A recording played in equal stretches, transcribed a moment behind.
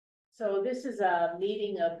So this is a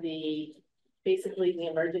meeting of basically the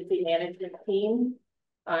emergency management team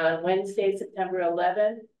on Wednesday, September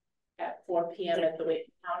 11th at 4 p.m. at the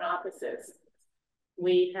Whately town offices.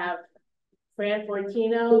 We have Fran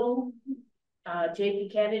Fortino,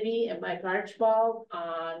 JP Kennedy, and Mike Archibald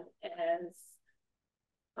as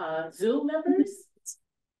Zoom members.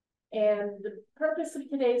 And the purpose of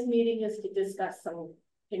today's meeting is to discuss some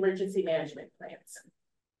emergency management plans.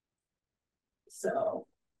 So,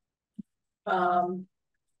 I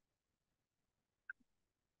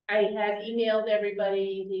had emailed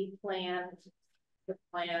everybody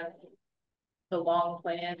the long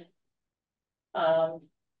plan.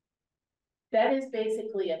 That is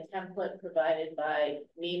basically a template provided by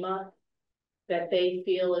MEMA that they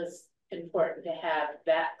feel is important to have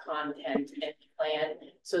that content in the plan.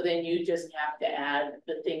 So then you just have to add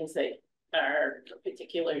the things that are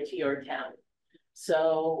particular to your town.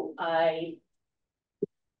 So I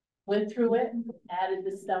went through it, added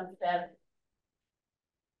the stuff that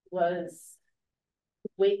was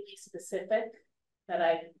Whately specific that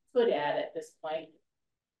I could add at this point.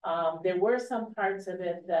 There were some parts of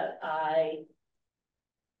it that I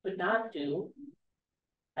could not do.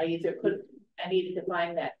 I needed to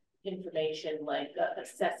find that information like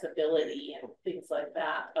accessibility and things like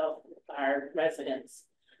that of our residents.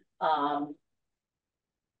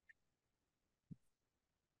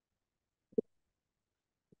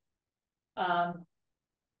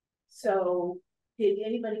 So did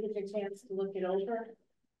anybody get a chance to look it over?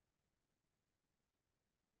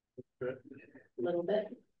 A little bit.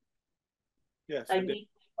 Yes. I need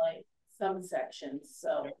like some sections,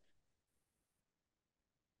 so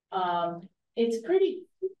it's pretty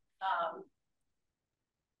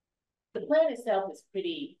the plan itself is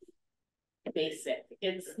pretty basic.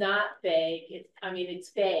 It's not vague.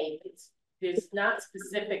 It's vague. There's not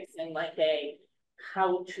specifics in like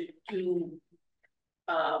how to do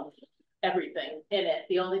everything in it.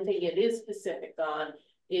 The only thing it is specific on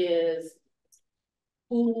is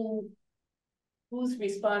whose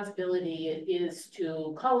responsibility it is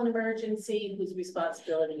to call an emergency, whose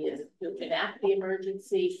responsibility is to enact the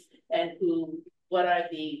emergency, and what are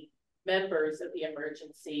the members of the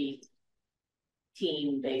emergency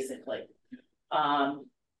team, basically. I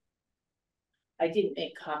didn't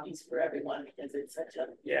make copies for everyone because it's such a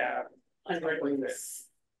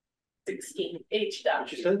 16-page document.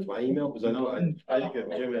 Did you send it to my email? Because I know I think Jim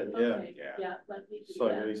had, okay. Yeah, let me do so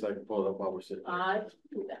that. At least I can pull it up while we're sitting. I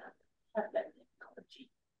do that. Have that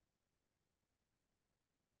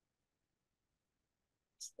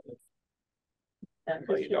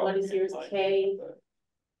technology. What is yours? K.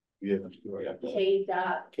 Yeah.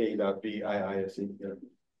 K dot B-I-I-S-E. Yeah.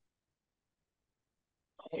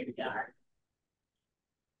 There we are.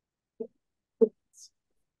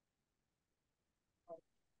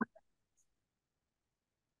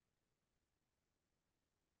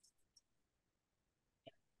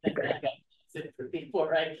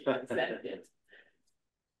 Before I sent it.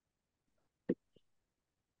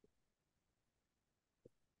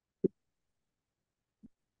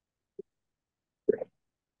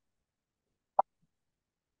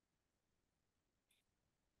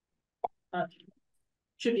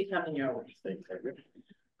 Should be coming your way.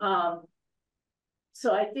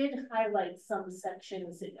 So I did highlight some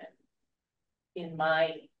sections in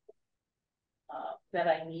my that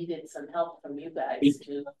I needed some help from you guys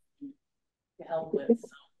to help with. So.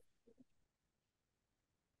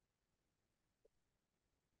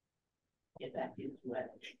 Get back into it.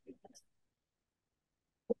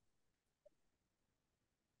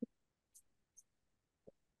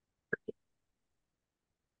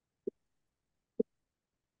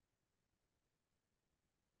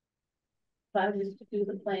 If I was to do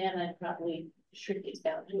the plan, I'd probably shrink it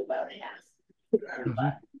down to about half.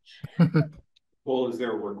 Well, is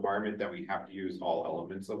there a requirement that we have to use all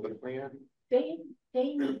elements of the plan? They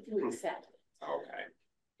need to accept it. Okay.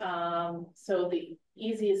 So the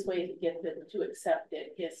easiest way to get them to accept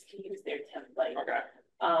it is to use their template. Okay.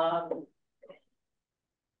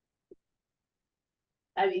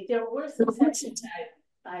 There were some sections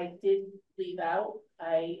I did leave out.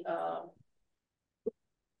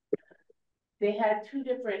 They had two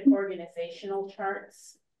different organizational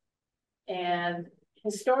charts, and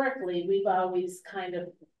historically we've always kind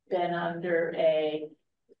of been under a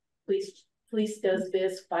police does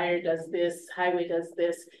this, fire does this, highway does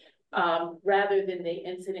this, rather than the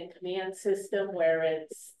incident command system where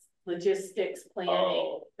it's logistics,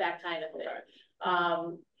 planning, that kind of thing. Okay.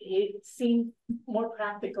 It seemed more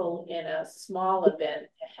practical in a small event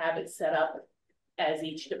to have it set up as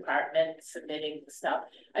each department submitting the stuff.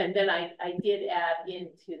 And then I did add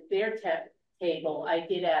into their table, I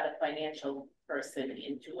did add a financial person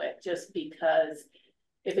into it, just because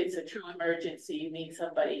if it's a true emergency, you need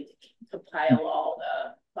somebody to compile all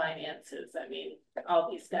the finances. I mean, all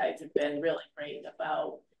these guys have been really great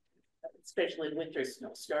about, especially winter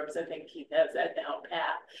snowstorms. I think he has that down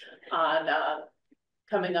pat on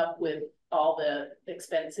coming up with all the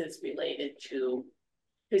expenses related to,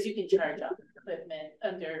 because you can charge off equipment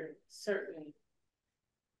under certain,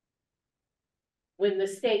 when the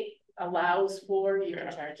state allows for, you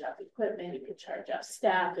can charge off equipment, you can charge off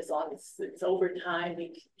staff, as long as it's overtime,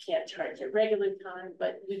 we can't charge at regular time,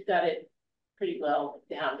 but we've got it pretty well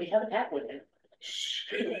down. We haven't had one in.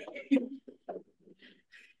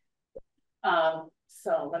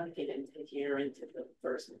 So let me get into here, into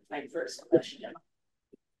my first question.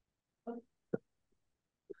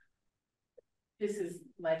 This is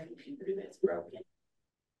my computer that's broken.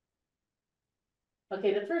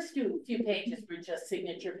 Okay, the first few pages were just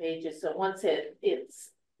signature pages. So once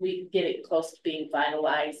we get it close to being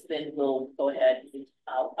finalized, then we'll go ahead and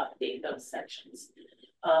I'll update those sections.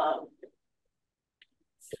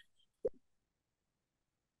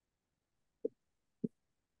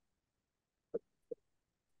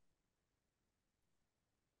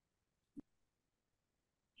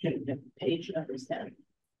 Page numbers down.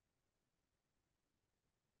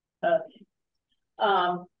 Okay.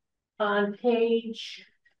 On page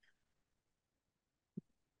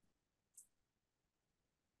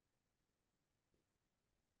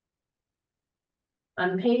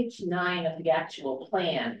on page 9 of the actual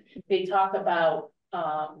plan, they talk about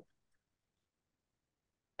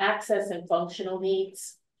access and functional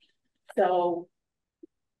needs. So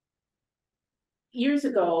years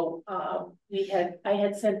ago, I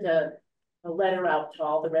had sent a letter out to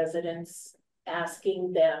all the residents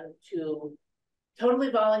asking them to,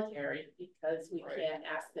 totally voluntary, because we can't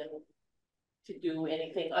ask them to do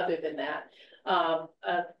anything other than that. A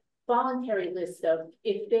voluntary list of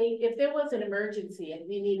if there was an emergency and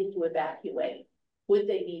we needed to evacuate, would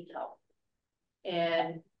they need help?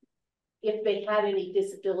 And if they had any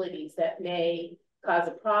disabilities that may cause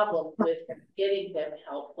a problem with getting them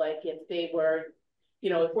help, like if they were,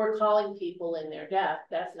 if we're calling people and they're deaf,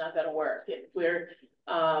 that's not going to work. If we're,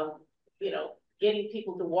 getting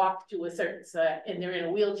people to walk to a certain side and they're in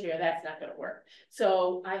a wheelchair, that's not going to work.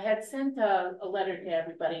 So I had sent a letter to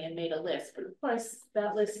everybody and made a list, but of course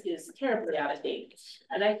that list is terribly out of date.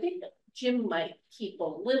 And I think Jim might keep a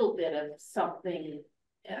little bit of something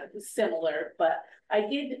similar, but I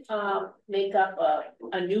did make up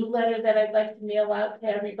a new letter that I'd like to mail out to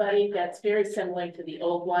everybody that's very similar to the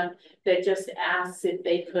old one, that just asks if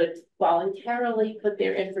they could voluntarily put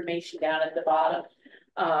their information down at the bottom,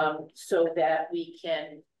 so that we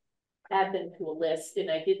can add them to a list.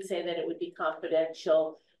 And I did say that it would be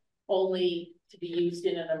confidential, only to be used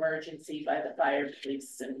in an emergency by the fire,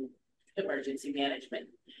 police, and emergency management.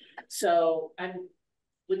 So I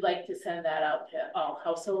would like to send that out to all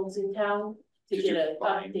households in town to get an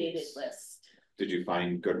updated list. Did you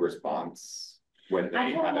find good response when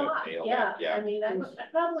they had a to lot, mail yeah. it? Yeah. I mean, I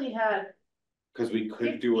probably had, because we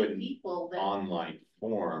could do an people that, online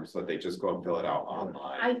form so that they just go and fill it out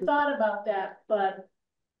online. I thought about that, but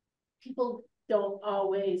people don't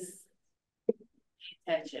always pay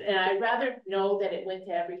attention. And I'd rather know that it went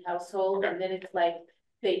to every household, and then it's like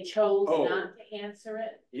they chose not to answer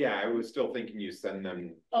it. Yeah, I was still thinking you send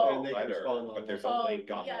them a letter, but there's a link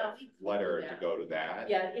on the letter to go to that.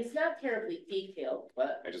 Yeah, it's not terribly detailed,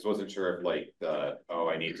 but I just wasn't sure if like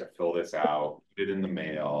I need to fill this out, put it in the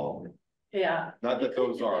mail. yeah. Not that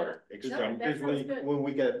those are Usually when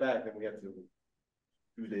we get it back, then we have to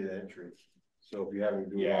do data entry. So if you haven't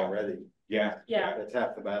do it already, yeah, that's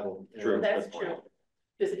half the battle. True. That's true.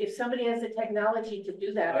 Because if somebody has the technology to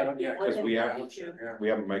do that, because we have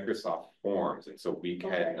Microsoft Forms, and so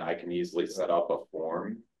I can easily set up a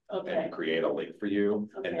form and create a link for you,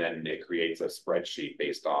 and then it creates a spreadsheet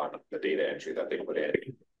based on the data entry that they put in.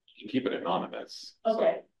 You can keep it anonymous.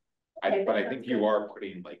 Okay. So, but I think you are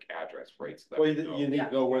putting like address, right? So that well, you need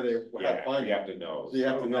to know where they find you have to know. So you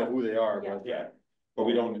have to know who they are. But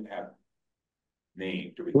we don't have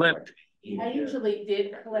name. Do we? I usually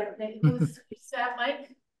did collect names. Who's that,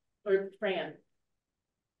 Mike or Fran?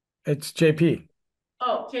 It's JP.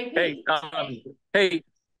 Oh, JP. Hey,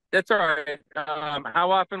 that's all right.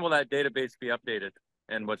 How often will that database be updated?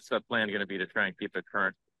 And what's the plan going to be to try and keep it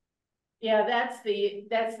current? Yeah, that's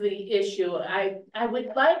the issue. I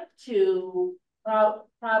would like to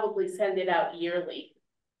probably send it out yearly.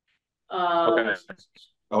 Okay.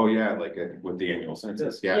 Oh yeah, like with the annual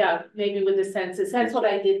census. Yeah. Yeah, maybe with the census. That's what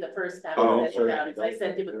I did the first time. Oh, I sent it out. I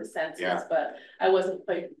sent it with the census, but I wasn't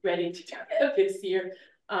quite ready to do it this year.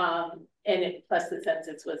 And plus the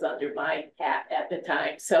census was under my hat at the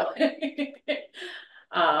time, so.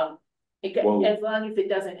 Well- As long as it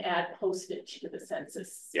doesn't add postage to the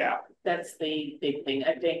census. Yeah, That's the big thing,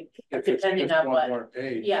 I think, If it's depending just on one what, more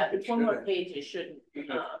page, yeah, if it it's one more shouldn't. page, it shouldn't.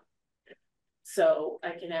 So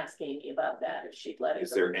I can ask Amy about that if she'd let us.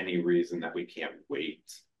 is there any reason that we can't wait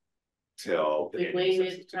till the We annual waited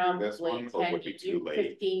census to do this probably one, or 10, would be too late?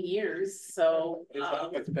 15 years, so,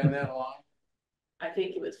 It's been that long. I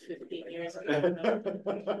think it was 15 years ago.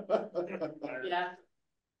 Yeah.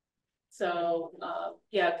 So,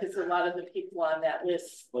 yeah, because a lot of the people on that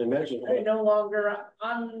list I imagine, are no longer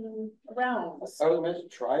around. I would imagine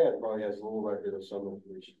Triad probably has a little record of some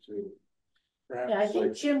information too. Yeah, I think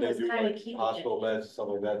Like, Jim they was do, kind of like, keeping it. hospital beds, stuff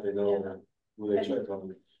like that, they know who they check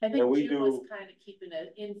on. I and think we Jim was do- kind of keeping an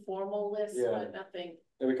informal list, Yeah. but nothing.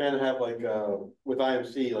 And we kind of have like, with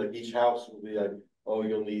IMC, like each house will be like, oh,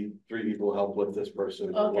 you'll need 3 people to help with this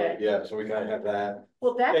person. Okay. Yeah, so we kind of have that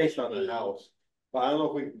Well, that based should on the be, house, but I don't know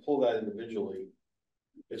if we can pull that individually.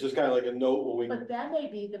 It's just kind of like a note when we, but that may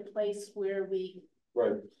be the place where we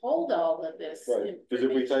right, hold all of this. right, because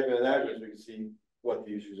if we type in an information. address, we can see what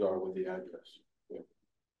the issues are with the address.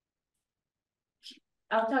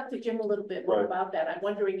 I'll talk to Jim a little bit more Right. about that. I'm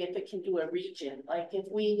wondering if it can do a region, like if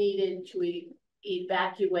we needed to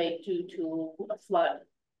evacuate due to a flood.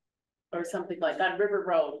 Or something like on River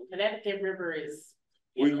Road, Connecticut River is.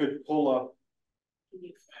 you We know, could pull up,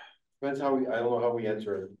 depends how I don't know how we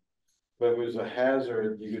enter it. But if it was a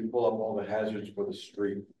hazard, you could pull up all the hazards for the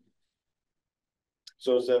street.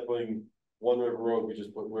 So instead of putting one River Road, we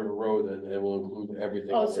just put River Road and it will include everything.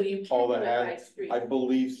 Oh, so you All can the do it by hazards. street, I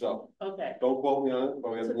believe so. okay, Don't quote me on it,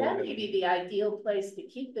 but we have so to that look may at be it. the ideal place to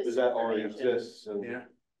keep this. Because that already information. exists and Yeah.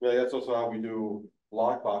 yeah, that's also how we do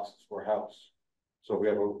lock boxes for a house. So if we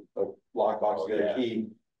have a lock box, Oh, get a yeah. key,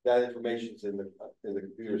 that information's in the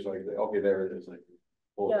computer, so I can say, okay, there it is, like.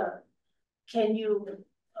 pull it Yeah, up. can you,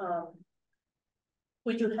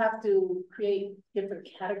 would you have to create different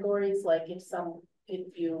categories, like if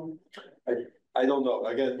you. I don't know,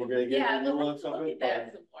 again, we're gonna get Yeah, into look on at something, that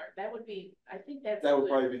but some more, that would be, I think that's. that would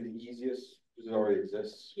good. probably be the easiest, because it already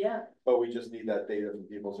exists. Yeah, But we just need that data from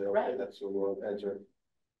people, say, okay, Right. that's what we'll enter.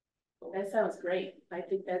 that sounds great, I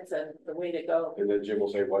think that's the way to go. And then Jim will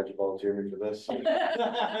say, why'd you volunteer me for this? Well,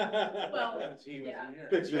 He was yeah. here.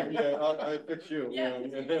 Fix me, yeah, I fix you. Yeah, he's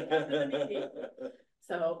gonna come to the meeting.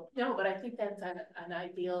 So, no, but I think that's an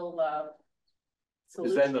ideal, Cause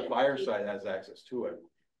solution. then the fireside has access to it.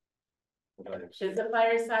 Does the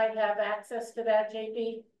fireside have access to that,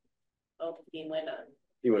 JP? Oh, he went on.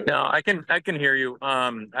 He would, No, I can hear you.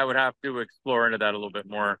 I would have to explore into that a little bit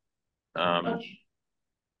more. Okay,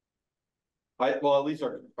 well, at least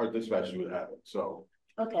our dispatchers would have it, so,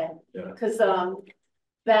 okay, yeah. cause,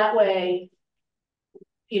 that way,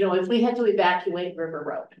 if we had to evacuate River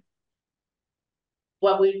Road.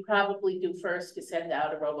 What we'd probably do first is send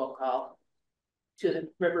out a robocall to the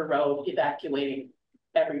River Road evacuating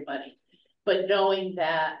everybody. But knowing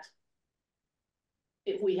that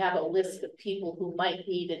if we have a list of people who might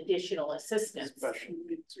need additional assistance, Special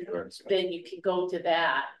needs. then you can go to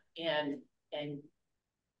that and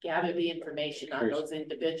gather the information on those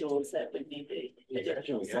individuals that would need the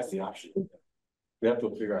additional We have the assistance. option. We have to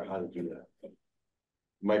figure out how to do that.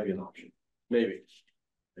 Might be an option, maybe,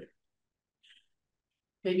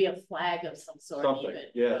 Maybe a flag of some sort something, even.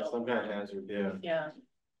 yeah, some kind of hazard, yeah. Yeah.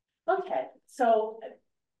 Okay, so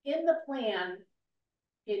in the plan,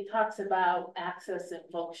 it talks about access and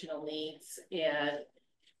functional needs, and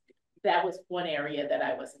that was one area that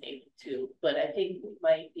I wasn't able to, but I think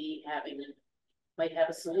we might have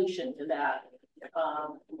a solution to that.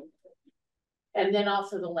 And then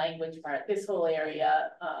also the language part, this whole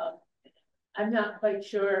area, I'm not quite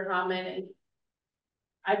sure how many.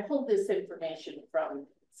 I pulled this information from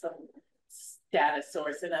some data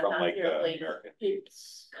source and I'm From not like the terribly American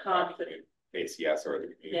confident. ACS or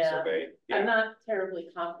the community Yeah. survey. I'm Yeah, not terribly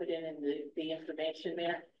confident in the information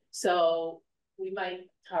there, so we might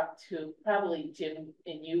talk to, probably Jim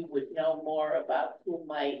and you would know more about who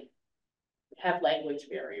might have language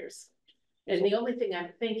barriers. And the only thing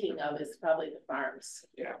I'm thinking of is probably the farms.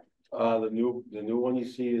 The new one you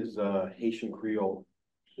see is Haitian Creole,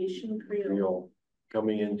 Haitian Creole,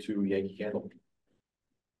 coming into Yankee Candle.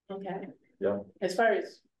 okay. Yeah. As far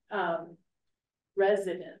as,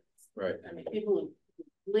 residents, Right. I mean, people who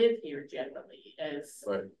live here generally,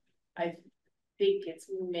 Right. I think it's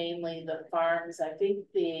mainly the farms. I think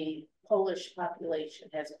the Polish population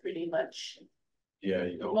has pretty much, Yeah,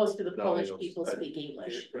 you know, most of the no, Polish they don't- people speak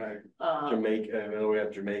English. Right. Jamaica, and then we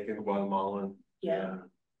have Jamaican, Guatemalan. Yeah,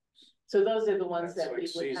 so those are the ones That's that like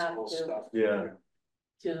we would have seasonal to, stuff. Yeah.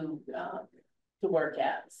 to work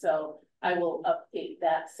at. So I will update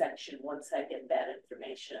that section once I get that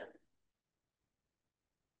information.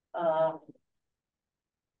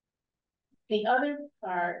 The other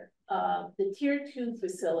part, the tier 2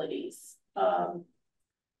 facilities,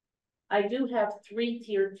 I do have 3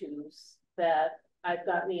 tier 2s that I've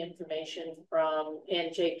gotten the information from,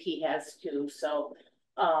 and JP has too, so,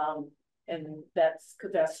 and that's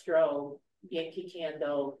Covestro, Yankee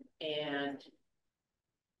Candle, and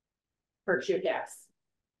Berkshire Gas.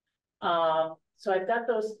 So I've got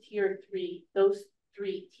those 3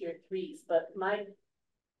 tier 3s, but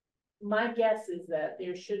my guess is that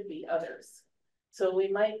there should be others. So we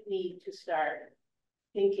might need to start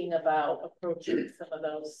thinking about approaching some of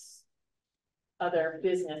those other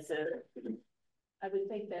businesses. I would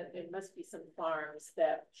think that there must be some farms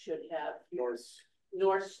that should have,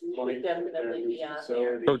 North should definitely be on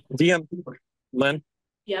there. So Lynn,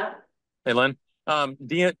 Yeah, hey Lynn,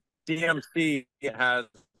 DMC has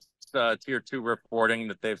tier 2 reporting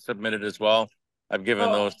that they've submitted as well. I've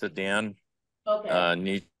given those to Dan.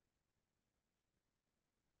 okay.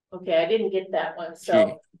 Okay, I didn't get that one,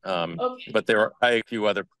 so. Okay. But there are a few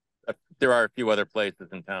other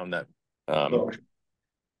places in town that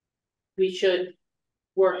We should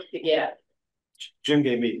work to get. Jim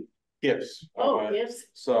gave me gifts. Gifts,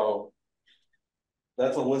 So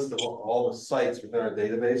that's a list of all the sites within our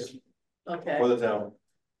database okay, for the town.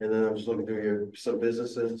 And then I'm just looking through here, some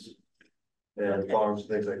businesses and Okay. farms,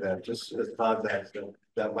 things like that, just as contacts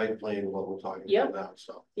that might play in what we're talking Yep. about now,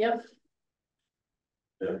 so. yep,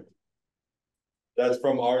 That's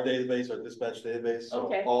from our database, our dispatch database, so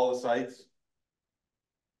Okay. all the sites.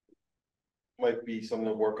 Might be something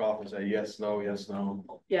to work off and say yes, no, yes,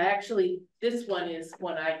 no. yeah, actually, this one is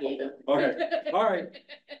one I gave him. Okay, all right.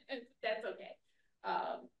 That's okay.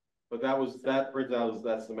 But that printed out,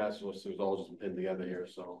 that's the master list, it was all just pinned together here,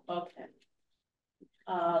 so. Okay.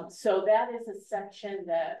 So that is a section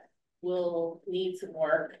that will need some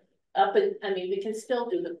work. I mean, we can still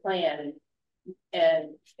do the plan,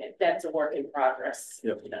 and that's a work in progress.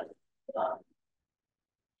 Yep. You know.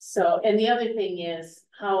 So, and the other thing is,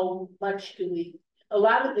 how much do a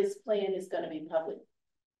lot of this plan is gonna be public,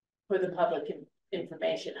 for the public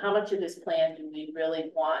information. How much of this plan do we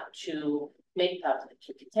really want to make public?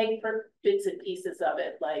 You can take bits and pieces of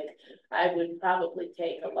it, like I would probably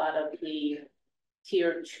take a lot of the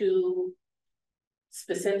tier 2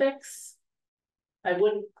 specifics. I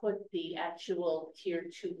wouldn't put the actual tier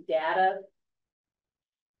 2 data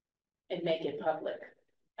and make it public.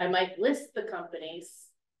 I might list the companies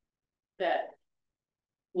that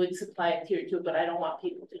would supply a tier 2, but I don't want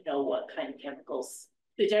people to know what kind of chemicals,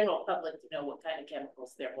 the general public to know what kind of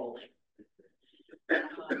chemicals they're holding.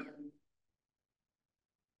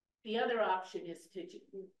 The other option is to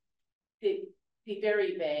be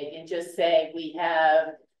very vague and just say we have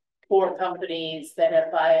 4 companies that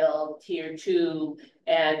have filed tier 2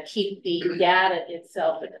 and keep the data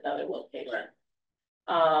itself in another location.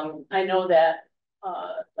 I know that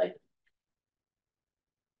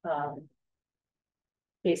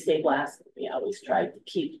K-State Blast, we always tried to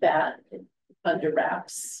keep that under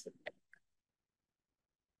wraps.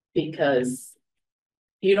 Because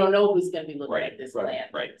you don't know who's gonna be looking at this plan.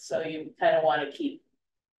 Right. So you kind of want to keep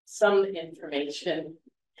some information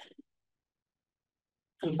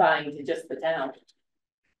confined to just the town.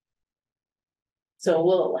 So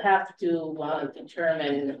we'll have to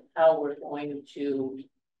determine how we're going to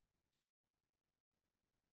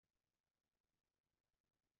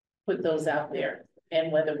put those out there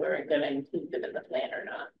and whether we're gonna include them in the plan or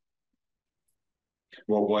not.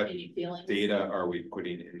 Well, what Any feelings? data are we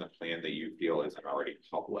putting in the plan that you feel is already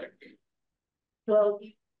public? Well,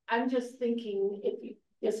 I'm just thinking, if you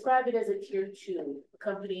describe it as a tier 2, a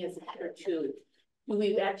company as a tier 2, do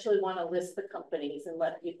we actually want to list the companies and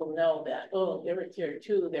let people know that, oh, they're a tier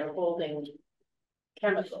 2, they're holding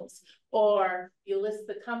chemicals? Or you list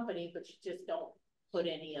the company, but you just don't put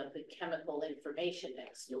any of the chemical information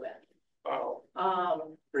next to it. Oh,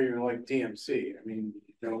 or even like DMC, I mean,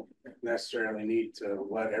 you don't necessarily need to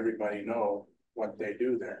let everybody know what they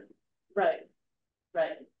do there. Right,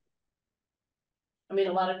 right. I mean,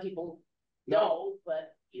 a lot of people know,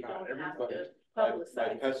 but you Not don't have everybody. to My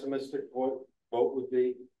publicize. pessimistic vote would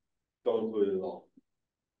be, don't include it at all.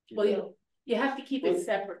 Well, you have to keep it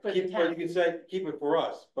separate for the But town. you can say, keep it for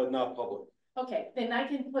us, but not public. Okay, then I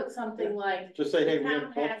can put something like Just say, hey, The we have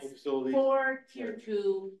town multiple has facilities. 4 tier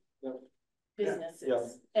 2 Yeah. businesses,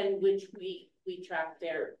 Yeah. and which we track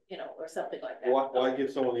their, or something like that. Why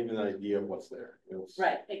give someone even an idea of what's there?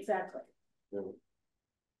 Right, exactly. Yeah.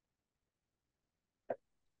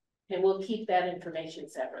 And we'll keep that information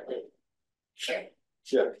separately.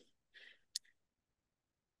 Yeah.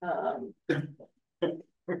 Um,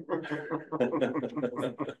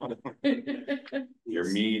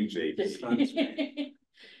 You're mean, JP.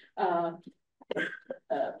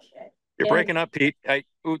 Okay. You're breaking up, Pete. And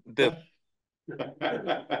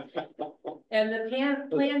the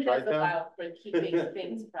plan does Tricep? allow for keeping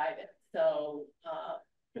things private, so,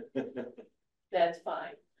 that's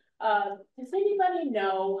fine. Does anybody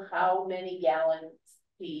know how many gallons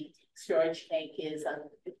the storage tank is on,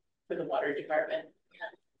 for the water department?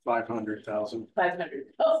 500,000. 500.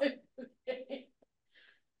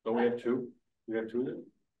 Don't we have two? We have two then?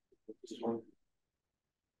 This one?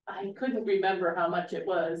 I couldn't remember how much it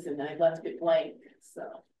was and I left it blank,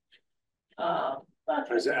 so.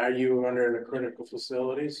 Okay. Are you under the critical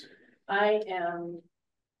facilities? I am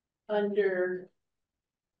under.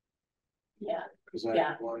 Yeah, Cause I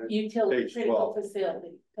Yeah. wanted, utility Page critical 12.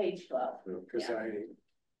 facility, page 12. cause I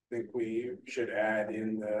think we should add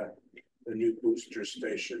in the new booster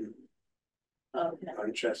station Okay,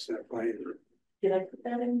 on Chestnut Plain. did I put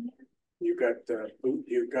that in? You got the boot,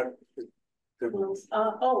 you got the,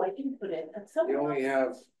 Oh, I didn't put it, you only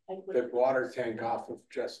have I put the water tank off of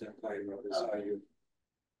Chestnut Plain Road is how you.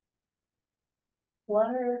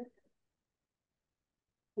 water.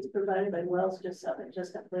 Is provided by wells just up and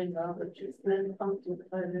just up plain road, which is then pumped to the,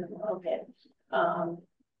 okay.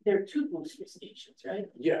 There are two booster stations, right?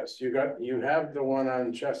 Yes, you have the one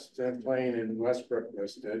on Chestnut Plain in Westbrook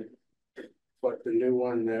listed. But the new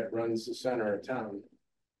one that runs the center of town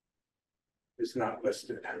is not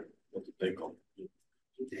listed. What's the dingle?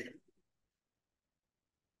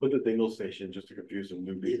 Put the dingle station just to confuse some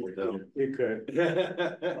new people down. You could.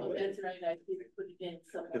 Oh, that's right, I did put it in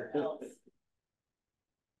somewhere else.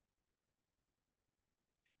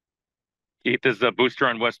 Keith, is the booster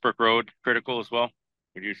on Westbrook Road critical as well?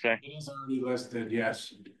 Would you say? It is already listed,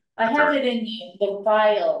 yes. I have it in the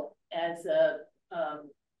file as a,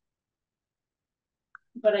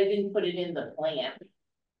 but I didn't put it in the plan.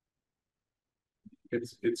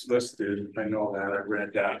 It's listed. I know that. I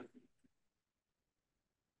read that.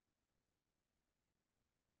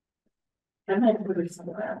 I might put it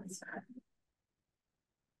somewhere else.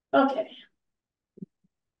 Okay.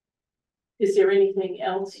 Is there anything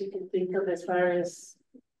else you can think of as far as?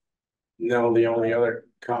 No, the only other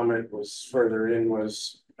comment was further in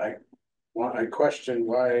was I questioned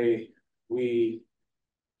why we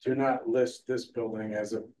do not list this building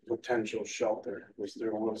as a potential shelter. Was there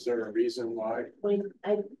a reason why? When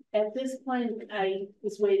at this point, I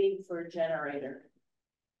was waiting for a generator.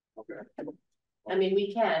 Okay. I mean,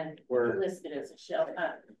 we can We're list it as a shelter.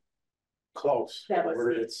 close. That was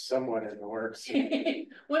it. It's somewhat in the works.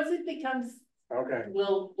 Once it becomes, Okay.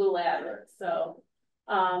 we'll add it, so.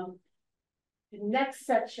 The next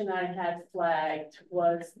section I had flagged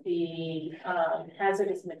was the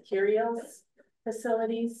hazardous materials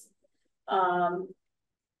facilities.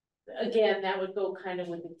 Again, that would go kind of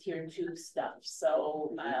with the tier 2 stuff,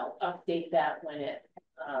 so I'll update that when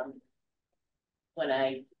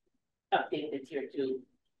I update the tier 2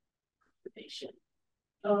 information.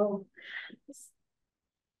 Oh.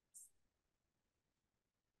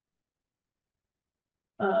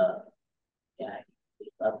 Yeah,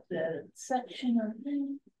 up the section on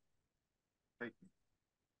that.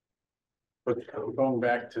 But going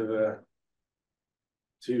back to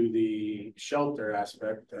the shelter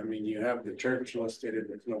aspect, I mean, you have the church listed and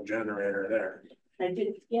there's no generator there. I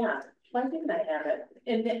did, yeah, why didn't I have it?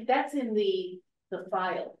 And that's in the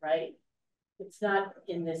file, right? It's not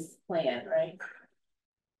in this plan, right?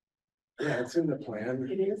 Yeah, it's in the plan.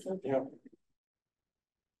 It is, okay. Yeah.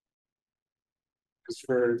 Cause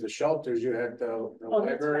for the shelters, you had the Oh,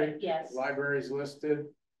 that's library. right, yes. Libraries listed.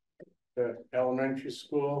 The elementary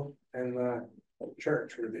school and the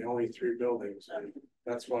church were the only 3 buildings, and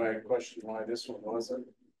that's why I questioned why this one wasn't.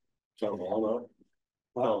 Town hall,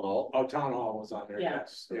 no? Town hall. Oh, town hall was on there, Yeah.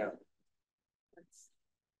 yes, yeah,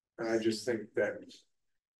 and I just think that.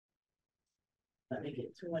 Let me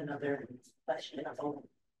get to another question.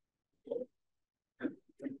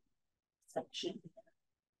 Section.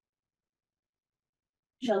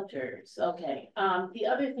 Shelters, okay, the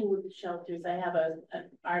other thing with the shelters, I have an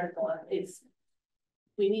article on is.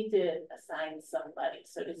 We need to assign somebody,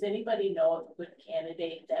 so does anybody know of a good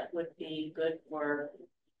candidate that would be good for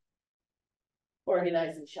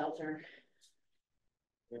organizing shelter?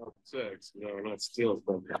 6, no, not stealing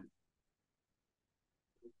from them.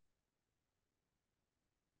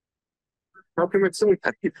 How come it's so?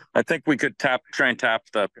 I think we could try and tap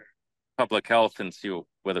the public health and see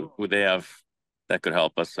whether who they have that could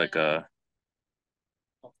help us, like a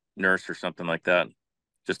nurse or something like that,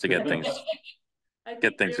 just to get things. I think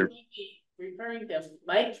Get things there may be referring to,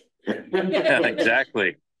 Mike?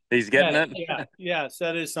 Exactly. He's getting it. Yeah, yes,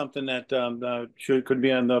 that is something that could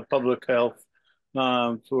be on the public health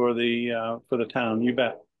for the town, you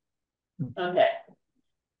bet. Okay.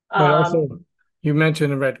 But also, you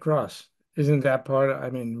mentioned the Red Cross. Isn't that I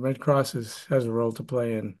mean, Red Cross has a role to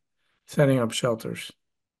play in setting up shelters.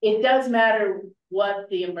 It does matter what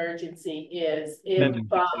the emergency is. If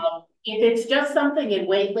it's just something in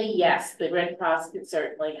Whately, yes, the Red Cross can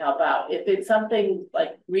certainly help out. If it's something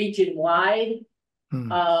like region-wide, Hmm.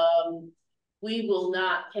 we will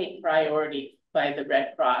not take priority by the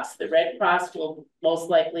Red Cross. The Red Cross will most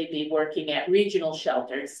likely be working at regional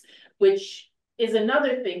shelters, which is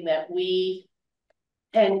another thing that we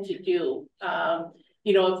tend to do.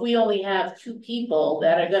 You know, if we only have 2 people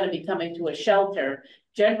that are gonna be coming to a shelter,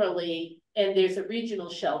 generally, and there's a regional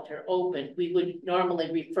shelter open, we would normally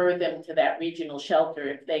refer them to that regional shelter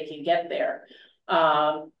if they can get there.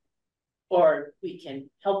 Or we can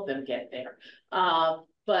help them get there.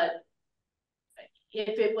 But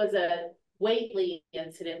if it was a Whately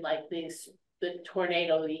incident like this, the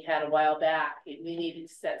tornado we had a while back, and we needed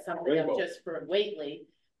to set something up just for Whately,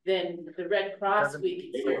 then the Red Cross,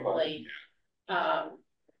 we can certainly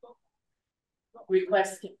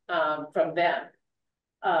request from them.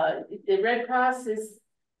 The Red Cross is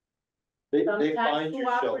They sometimes find you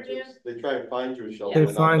cooperative. shelters, they try and find you a shelter. They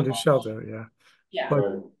but not find the- a shelter, yeah. Yeah,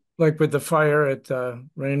 Right, Like with the fire at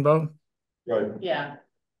Rainbow. right. yeah.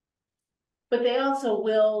 But they also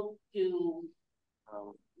will do,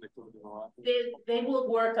 they will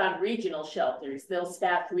work on regional shelters, they'll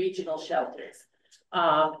staff regional shelters.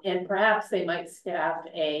 And perhaps they might staff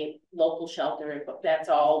a local shelter if that's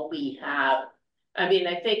all we have. I mean,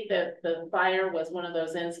 I think that the fire was one of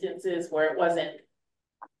those instances where it wasn't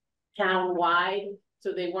town-wide,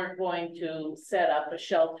 so they weren't going to set up a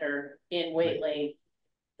shelter in Whately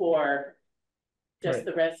for just Right.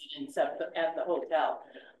 the residents at the hotel.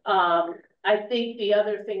 I think the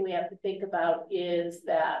other thing we have to think about is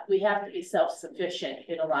that we have to be self-sufficient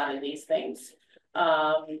in a lot of these things.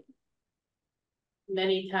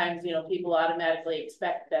 Many times, you know, people automatically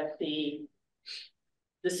expect that the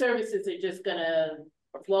services are just gonna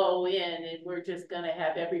flow in and we're just gonna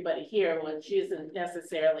have everybody here, which isn't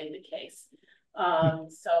necessarily the case.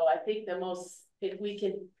 So I think if we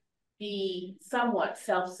can be somewhat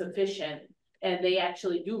self-sufficient, and they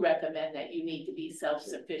actually do recommend that you need to be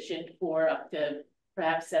self-sufficient for up to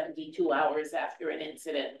perhaps 72 hours after an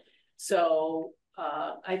incident. So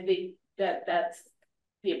I think that that's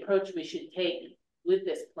the approach we should take with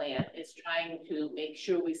this plan, is trying to make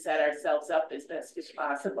sure we set ourselves up as best as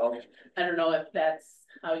possible. I don't know if that's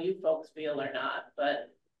how you folks feel or not,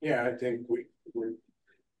 but. Yeah, I think we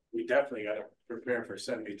definitely gotta prepare for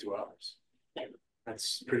 72 hours.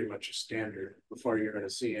 That's pretty much a standard before you're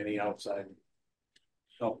gonna see any outside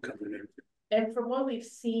help coming in. And from what we've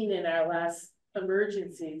seen in our last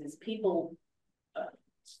emergencies is people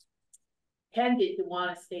tended to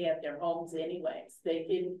want to stay at their homes anyways. They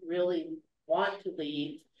didn't really want to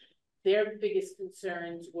leave. Their biggest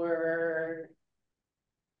concerns were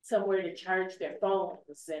somewhere to charge their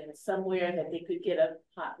phones and somewhere that they could get a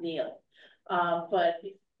hot meal. But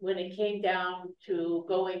when it came down to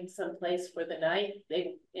going someplace for the night,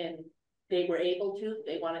 they were able to,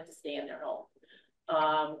 they wanted to stay in their home.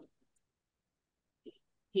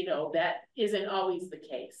 You know, that isn't always the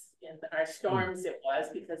case. In our storms, it was,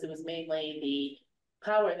 because it was mainly the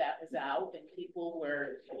power that was out and people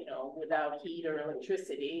were, you know, without heat or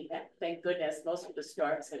electricity. Thank goodness most of the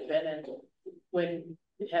storms have been in when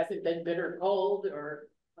it hasn't been bitter cold or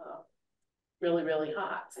really, really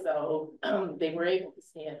hot. So they were able to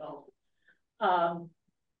stay at home.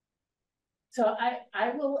 So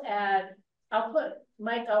I will add,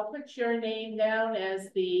 Mike, I'll put your name down as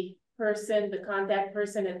the contact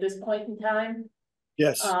person at this point in time.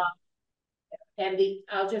 Yes. And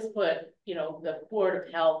I'll just put, you know, the Board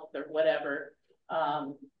of Health or whatever.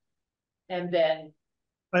 And then.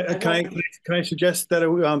 Can I suggest that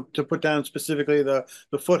to put down specifically the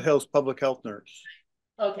Foothills Public Health Nurse?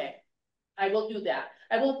 Okay, I will do that.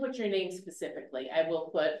 I won't put your name specifically. I will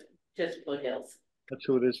put just Foothills. That's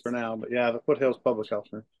who it is for now, but yeah, the Foothills Public Health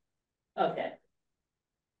Nurse. Okay.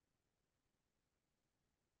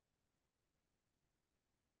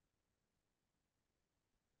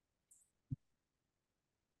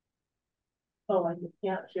 Oh,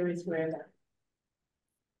 yeah, here is where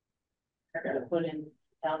I gotta put in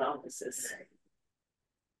town offices.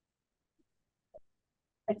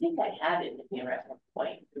 I think I had it in here at one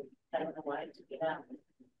point. I don't know why I took it out.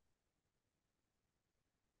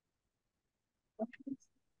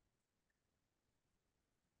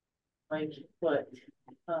 Like, put,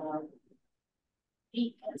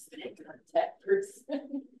 he has the contact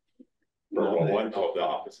person. One of the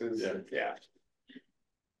offices, Yeah. yeah.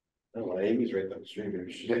 Oh, well, Amy's right down the street,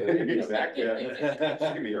 maybe she. Exactly. She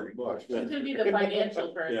can be your boss. She's gonna be the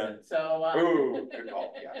financial person, so. Ooh, good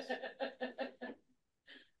call, yes.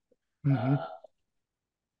 Mhm. Uh,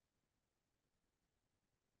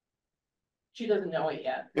 She doesn't know it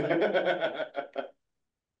yet. but-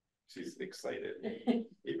 She's excited,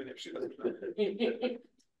 even if she doesn't know.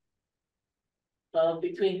 Well,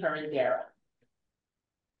 between her and Dara.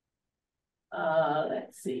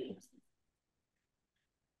 Let's see.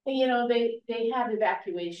 You know, they have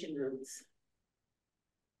evacuation routes.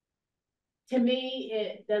 To me,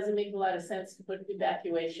 it doesn't make a lot of sense to put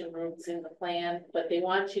evacuation routes in the plan, but they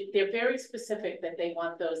want you, they're very specific that they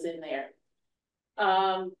want those in there.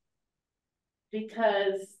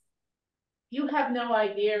 Because you have no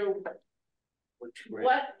idea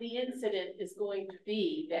what the incident is going to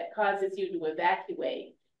be that causes you to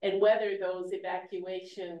evacuate, and whether those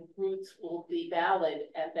evacuation routes will be valid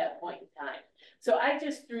at that point in time. So I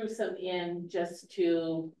just threw some in just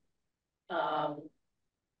to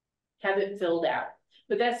have it filled out.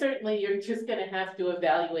 But that certainly, you're just gonna have to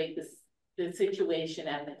evaluate the situation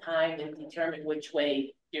at the time and determine which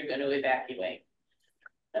way you're gonna evacuate.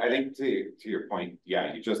 I think to your point,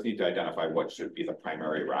 yeah, you just need to identify what should be the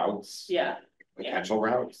primary routes. Yeah, Potential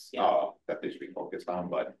routes, Yeah. that they should be focused on,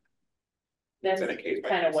 but that's in a case by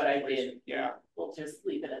kind of case what I situation. did. Yeah. We'll just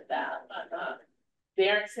leave it at that. They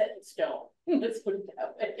aren't set in stone. Let's put it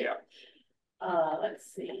that way. Yeah. Let's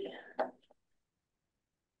see.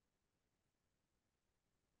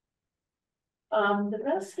 The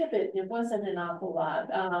rest of it, there wasn't an awful lot.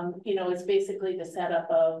 You know, it's basically the setup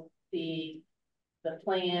of the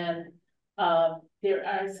plan. There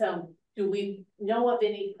are some, do we know of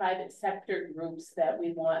any private sector groups that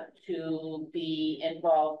we want to be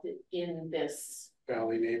involved in this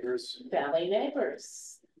Valley Neighbors. Valley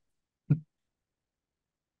Neighbors?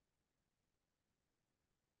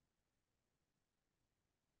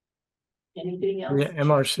 Anything else? Yeah,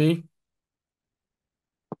 MRC.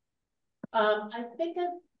 I think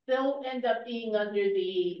they'll end up being under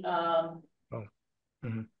the,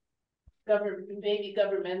 Mhm. maybe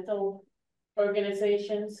governmental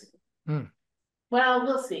organizations. Hmm. Well,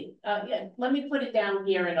 we'll see. Yeah, let me put it down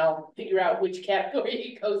here and I'll figure out which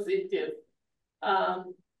category it goes into.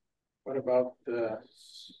 What about the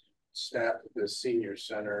staff at the senior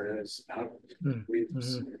center is,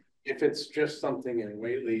 if it's just something in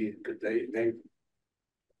Whately, could they,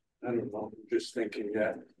 I don't know, I'm just thinking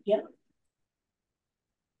that. Yeah.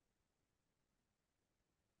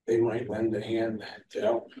 They might lend a hand to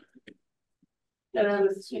help. And I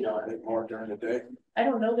was, you A know, bit more during the day. I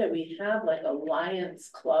don't know that we have like a Lions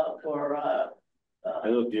Club or I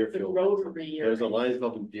know the Deerfield. Rotary or. There's a Lions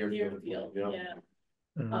Club in Deerfield, Deerfield. yeah.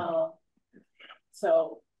 Mhm.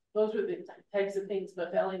 So those were the types of things,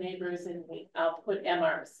 but Valley Neighbors, and I'll put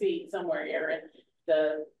MRC somewhere here in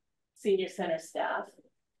the senior center staff.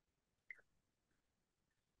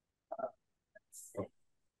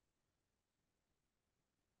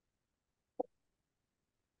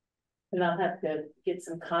 And I'll have to get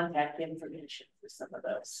some contact information for some of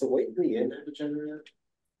those. So wait, the end have a generator?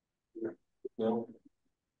 No.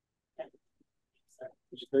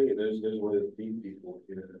 Just tell you, there's one of the feed people,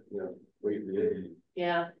 you know, wait, the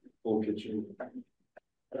Yeah, full kitchen.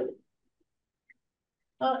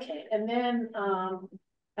 okay, and then,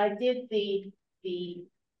 I did the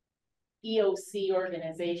EOC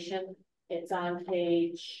organization. It's on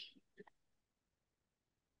page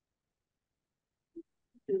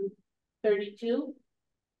 32.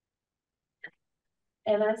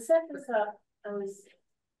 And I set this up, I was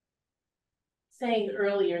saying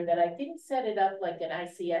earlier that I didn't set it up like an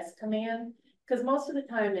ICS command, because most of the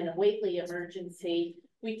time in a Whately emergency,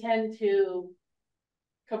 we tend to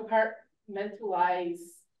compartmentalize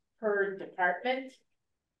per department.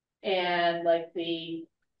 And like the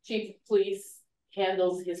chief of police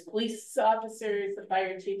handles his police officers, the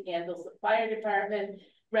fire chief handles the fire department,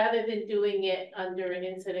 rather than doing it under an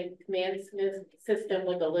incident command system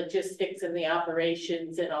with the logistics and the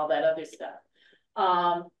operations and all that other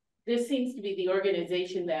stuff. This seems to be the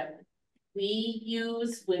organization that we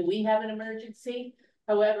use when we have an emergency.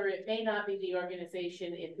 However, it may not be the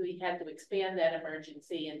organization if we had to expand that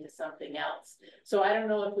emergency into something else. So I don't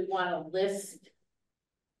know if we want to list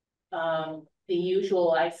the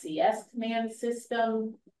usual ICS command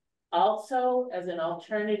system also as an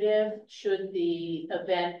alternative should the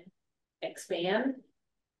event expand.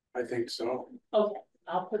 I think so. Okay,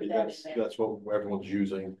 I'll put that in there. That's what everyone's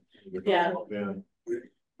using. Yeah. Yeah.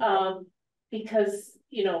 because,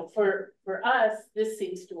 you know, for us, this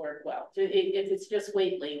seems to work well. If it's just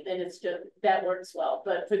Whately, then it's just, that works well,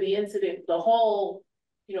 but for the incident, the whole,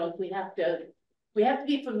 you know, we have to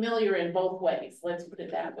be familiar in both ways, let's put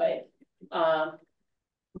it that way.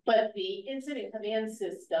 But the incident command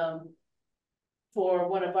system for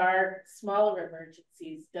one of our smaller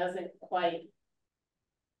emergencies doesn't quite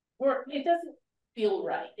work. It doesn't feel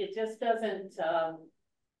right. It just doesn't,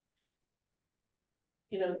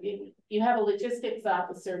 you know, you have a logistics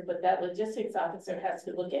officer, but that logistics officer has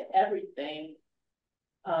to look at everything.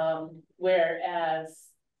 Whereas,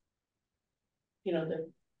 you know,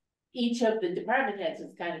 each of the department heads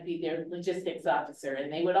is kind of be their logistics officer,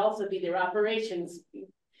 and they would also be their operations.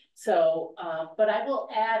 So, but I will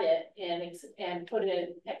add it and put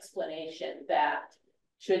an explanation that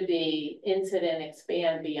should the incident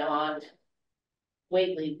expand beyond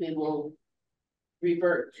Whately, we will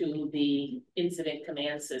revert to the incident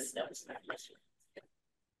command systems.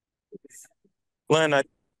 Glenn, I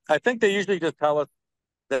think they usually just tell us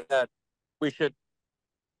that we should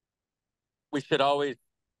always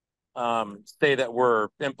say that we're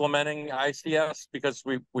implementing ICS because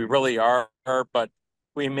we really are, but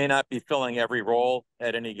we may not be filling every role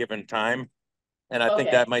at any given time. And I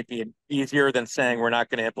think that might be easier than saying we're not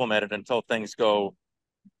going to implement it until things go,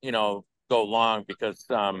 you know, go long, because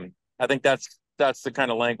I think that's the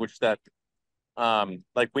kind of language that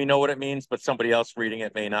like we know what it means, but somebody else reading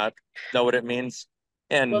it may not know what it means.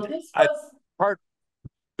 And well, this was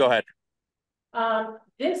go ahead.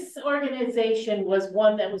 This organization was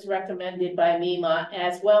one that was recommended by MEMA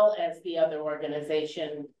as well as the other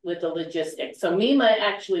organization with the logistics. So MEMA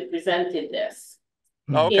actually presented this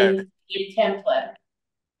in template.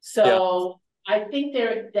 So I think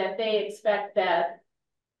that they expect that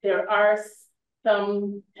there are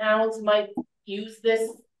some towns might use this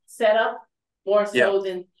setup more so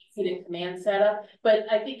than incident command setup. But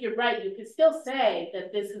I think you're right. You could still say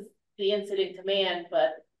that this is the incident command,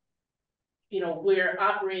 but you know, we're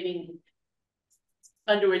operating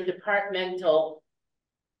under a departmental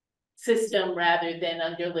system rather than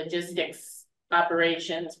under logistics,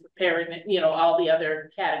 operations, preparedness, you know, all the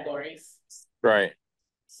other categories. Right.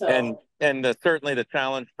 So, and certainly the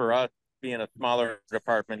challenge for us being a smaller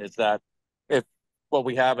department is that if what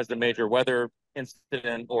we have is a major weather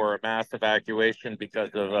incident or a mass evacuation because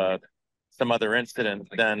of some other incident,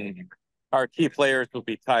 then our key players will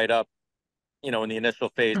be tied up, you know, in the initial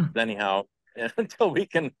phase anyhow, until we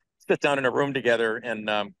can sit down in a room together and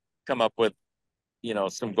come up with, you know,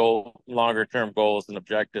 some longer term goals and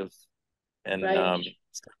objectives, and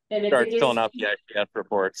start filling out the ICS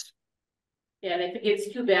reports. Yeah, and if it gets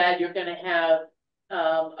too bad, you're going to have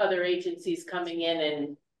other agencies coming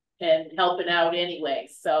in and helping out anyway.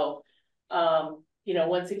 So, you know,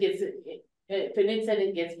 once it gets, if an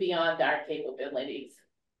incident gets beyond our capabilities.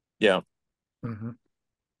 Yeah.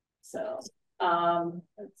 So,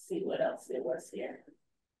 let's see what else there was here.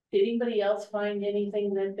 Did anybody else find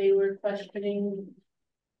anything that they were questioning?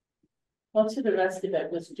 Most of the rest of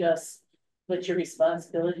it was just what your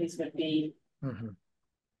responsibilities would be.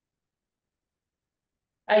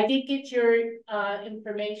 I did get your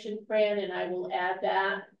information, Fran, and I will add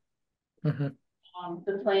that.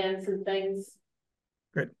 The plans and things.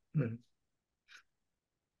 Good.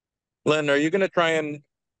 Lynn, are you going to try and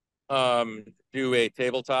do a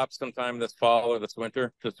tabletop sometime this fall or this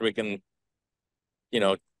winter, just so we can, you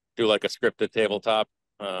know, do like a scripted tabletop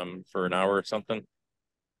for an hour or something?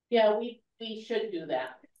 Yeah, we should do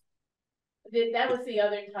that. That was the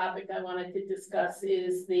other topic I wanted to discuss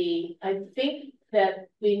is I think that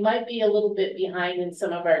we might be a little bit behind in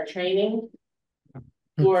some of our training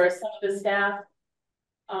for some of the staff.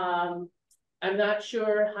 I'm not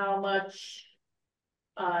sure how much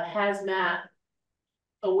hazmat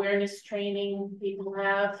awareness training people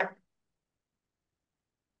have.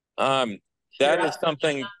 That is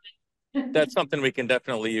something that's something we can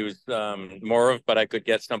definitely use more of, but I could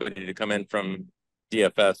get somebody to come in from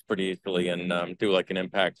DFS pretty easily and do like an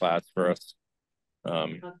impact class for us.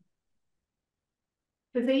 Because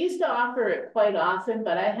they used to offer it quite often,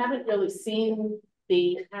 but I haven't really seen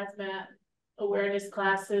the hazmat awareness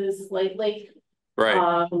classes lately. Right.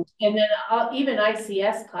 And then even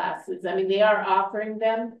ICS classes, I mean, they are offering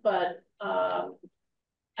them, but I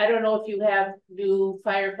don't know if you have new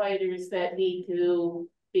firefighters that need to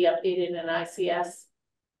be updated in ICS.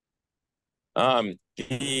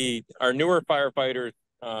 Our newer firefighters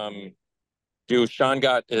Sean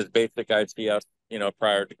got his basic ICS, you know,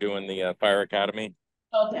 prior to doing the fire academy.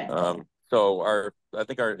 Okay. So I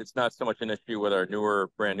think it's not so much an issue with our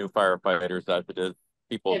brand new firefighters as it is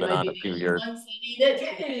people have It been might on be a few the years. ones that need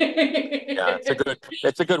it. Yeah,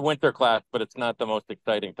 it's a good winter class, but it's not the most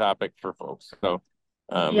exciting topic for folks. So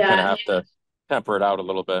we kind of Yeah, have to temper it out a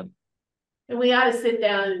little bit. and we ought to sit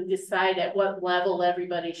down and decide at what level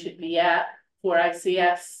everybody should be at for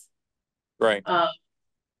ICS. Right.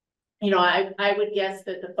 You know, I would guess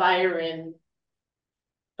that the fire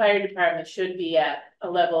department should be at a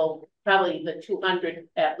level, probably the 200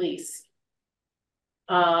 at least.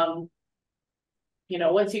 You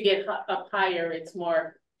know, once you get up higher, it's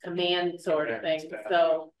more command sort of thing,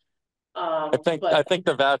 so. I think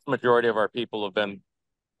the vast majority of our people have been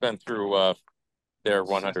through their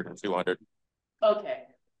 100 and 200. Okay,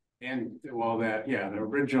 And well, the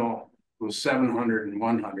original was 700 and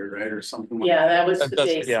 100, right, or something like yeah, that. that was the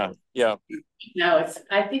base. Yeah. Now it's,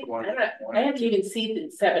 I think, I haven't even seen the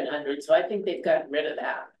 700, so I think they've gotten rid of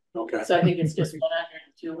that. Okay. So I think it's just 100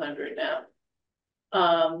 and 200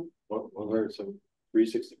 now. Well, there's some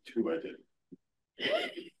 362 I did.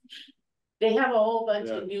 They have a whole bunch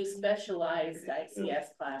Yeah. of new specialized ICS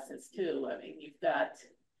classes too. I mean, you've got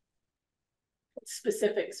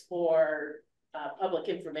specifics for public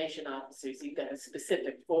information officers. You've got a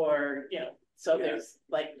specific for, you know, so there's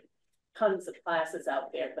like tons of classes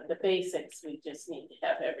out there, but the basics, we just need to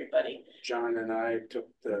have everybody. John and I took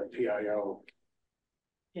the PIO.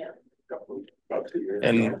 Yeah. About 2 years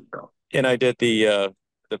ago. And I did the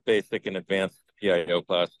basic and advanced PIO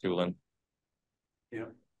class too, Lynn.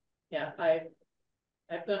 Yeah, I've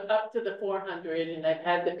gone up to the 400 and I've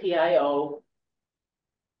had the PIO.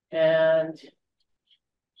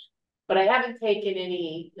 But I haven't taken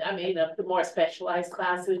any, I mean, of the more specialized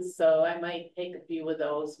classes, so I might take a few of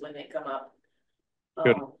those when they come up.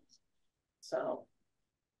 Good. So.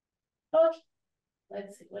 Okay,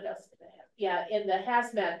 let's see, what else did I have? Yeah, in the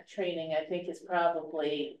hazmat training, I think is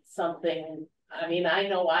probably something, I mean, I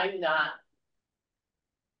know I'm not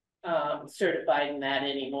certified in that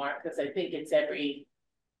anymore, because I think it's every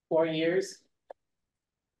 4 years.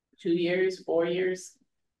 2 years, 4 years,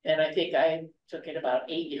 and I think I took it about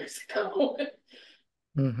 8 years ago.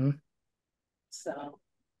 Mm-hmm. So.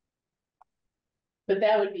 But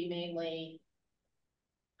that would be mainly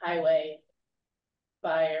highway,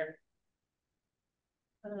 fire.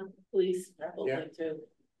 Police probably too.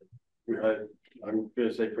 I'm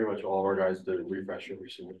gonna say pretty much all of our guys did a refresher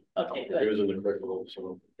recently. Okay, It good. was in the curriculum,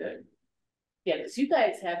 so. Good. Yeah, because you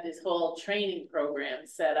guys have this whole training program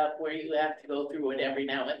set up where you have to go through it every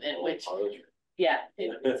now and then, which, yeah,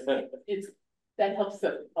 it's that helps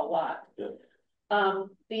a lot. Yeah.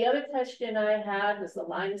 The other question I had was the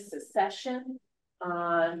line of succession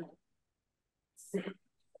on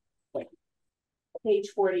page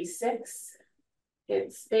 46.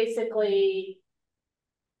 It's basically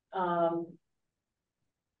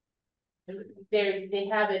they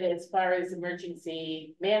have it as far as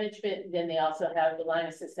emergency management, and then they also have the line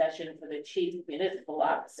of succession for the chief municipal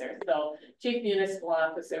officer. So chief municipal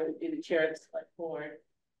officer would be the chair of the select board,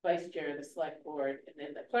 vice chair of the select board, and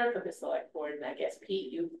then the clerk of the select board, and I guess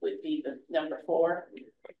Pete, you would be the number 4.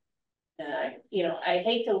 And I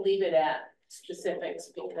hate to leave it at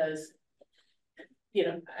specifics because,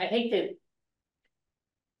 I hate to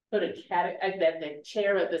put a that the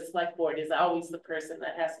chair of the select board is always the person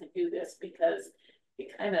that has to do this, because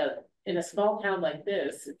it kind of, in a small town like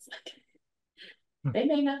this, it's like they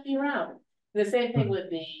may not be around. The same thing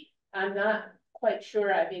with I'm not quite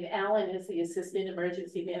sure. I mean, Alan is the assistant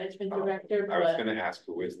emergency management director. I was gonna ask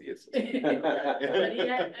who is the assistant. But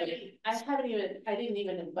I didn't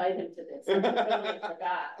even invite him to this. I totally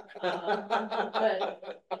forgot.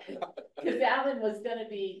 But because Alan was gonna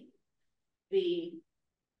be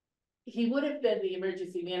he would have been the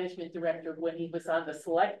emergency management director when he was on the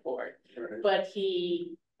select board, Right. but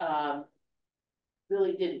he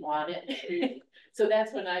really didn't want it. So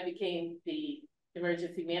that's when I became the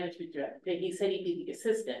emergency management director. He said he'd be the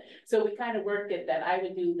assistant. So we kind of worked it that I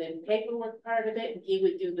would do the paperwork part of it and he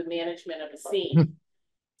would do the management of the scene.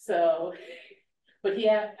 So, but he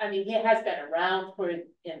has been around for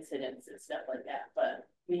incidents and stuff like that, but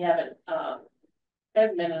we haven't,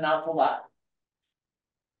 there's been an awful lot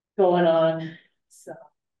going on, so.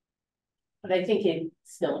 But I think it's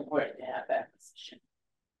still important to have that position.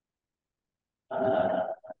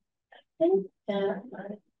 I think that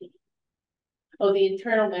might be. Oh, the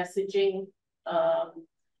internal messaging,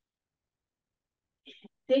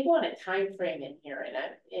 they want a time frame in here, and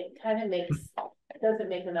it doesn't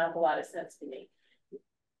make an awful lot of sense to me.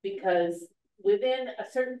 Because within a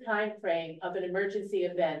certain time frame of an emergency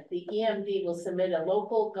event, the EMD will submit a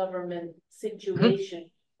local government situation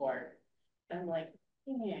report. I'm like,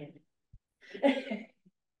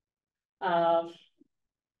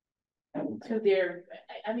 to their,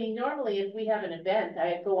 I mean, normally if we have an event,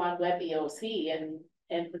 I go on WebEOC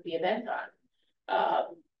and put the event on.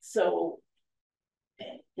 So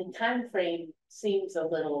the time frame seems a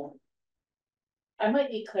little, I might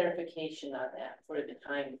need clarification on that for the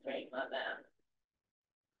time frame on that.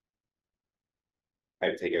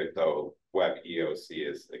 I take it though, web EOC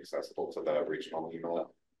is accessible to the regional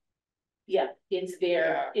email. Yeah, it's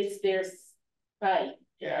their site.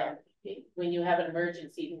 Yeah. And when you have an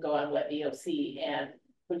emergency, you can go on WebEOC and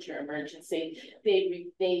put your emergency.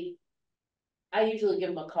 I usually give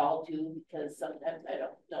them a call too, because sometimes I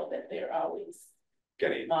don't know that they're always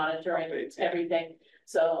Getting monitoring updates, yeah. everything.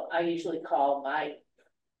 So I usually call my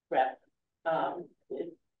rep,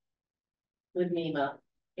 with MEMA,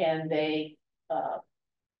 and they,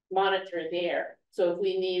 monitor there. So if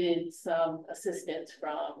we needed some assistance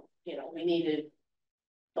from, we needed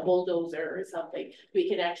a bulldozer or something, we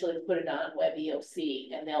can actually put it on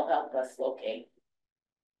WebEOC and they'll help us locate.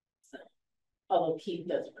 So, although Keith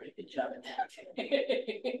does a pretty good job at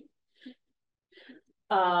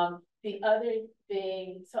that. The other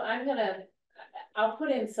thing, so I'll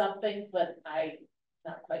put in something, but I'm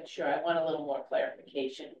not quite sure. I want a little more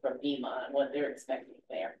clarification from MEMA on what they're expecting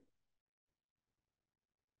there.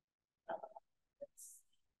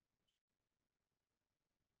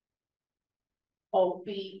 Oh,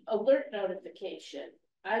 the alert notification.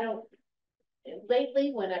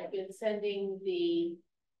 Lately when I've been sending the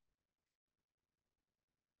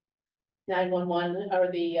 911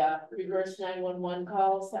 or the reverse 911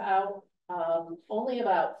 calls out, only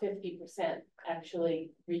about 50%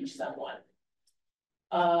 actually reach someone.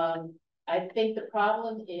 I think the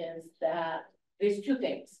problem is that there's two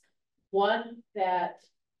things. One, that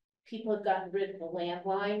people have gotten rid of the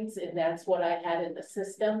landlines, and that's what I had in the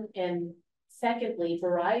system. And secondly,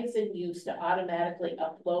 Verizon used to automatically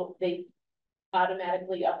upload the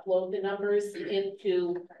numbers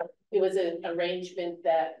into, it was an arrangement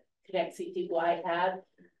that Connect CTY had,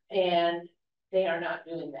 and they are not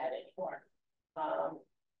doing that anymore.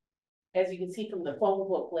 As you can see from the phone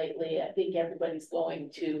book lately, I think everybody's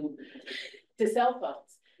going to cell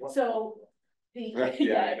phones. So Yeah,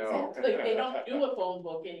 I know. exactly. They don't do a phone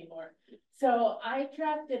book anymore. So I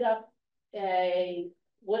drafted up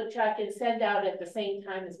which I can send out at the same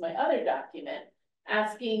time as my other document,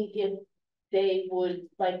 asking if they would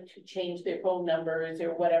like to change their phone numbers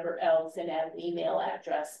or whatever else and add an email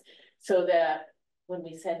address, so that when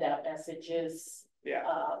we send out messages,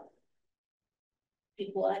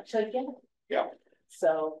 people actually get it. Yeah.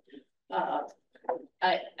 So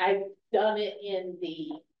I've done it in the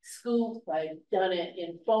scoop, I've done it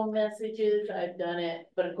in phone messages, I've done it,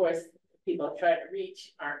 but of course, people I try to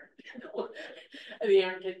reach they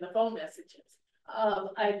aren't getting the phone messages.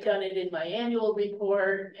 I've done it in my annual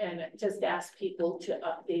report and just asked people to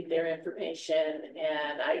update their information,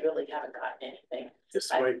 and I really haven't gotten anything.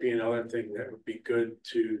 This might be another thing that would be good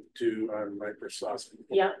to do on Microsoft.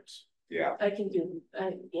 Yeah. Yeah. I can do,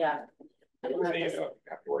 yeah. I don't So have you this- don't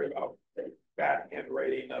have to worry about the bad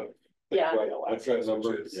handwriting of. Yeah. What's that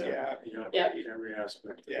number? Yeah. Yeah. Every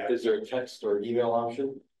aspect. Yeah. Is there a text or email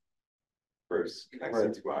option? First, Connect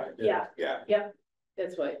CTY. Yeah, Yeah.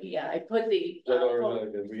 that's what, I put the. I don't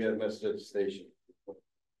know, we get a message at the station. On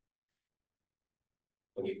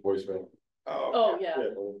the voicemail. Oh, yeah.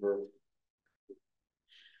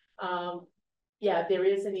 Yeah, Yeah, there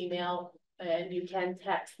is an email and you can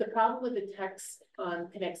text. The problem with the text on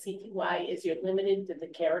Connect CTY is you're limited to the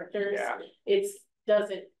characters. Yeah.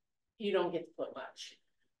 You don't get to put much.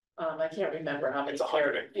 I can't remember how many. It's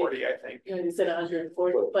 140, I think. Is it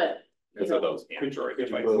 140? But. Because of those Android could you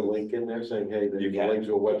devices. put a link in there saying, hey, then you can link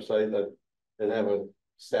to a website and have a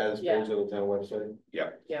status page on the town website? Yeah.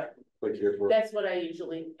 Yeah. Click here for. That's what I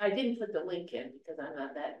didn't put the link in because I'm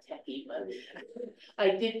not that techie, but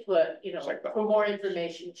I did put, for more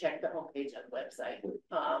information, check the homepage on the website.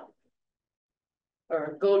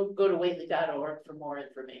 Or go to Whately.org for more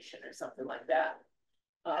information or something like that.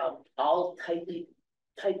 All tightly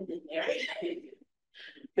typed in there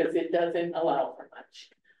because it doesn't allow for much.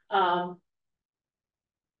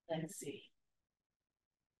 Let's see.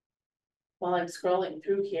 While I'm scrolling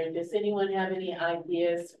through here, does anyone have any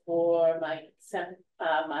ideas for my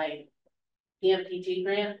EMPG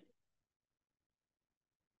grant?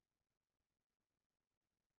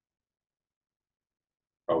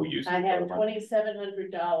 Oh, we used. I have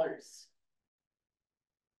 $2,700.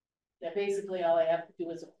 Yeah, basically all I have to do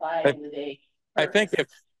is apply with a. I think if,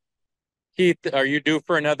 Keith, are you due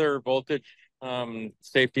for another voltage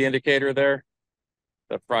safety indicator there?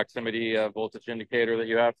 The proximity voltage indicator that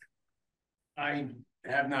you have? I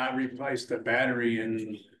have not replaced the battery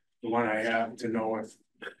in the one I have to know if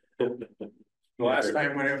Last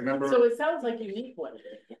time when I So remember, it sounds like you need one.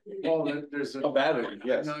 well, there's a. A battery,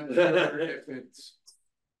 yes. I'm not sure if it's.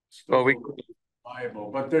 Well, we- still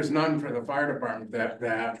viable, but there's none for the fire department that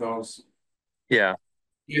have those. Yeah,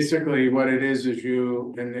 Basically, what it is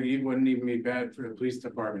you, and it wouldn't even be bad for the police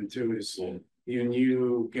department too, is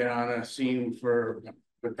you get on a scene for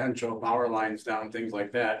potential power lines down, things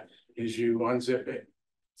like that, is you unzip it.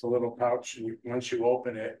 It's a little pouch, and once you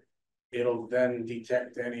open it, it'll then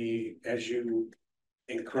detect any, as you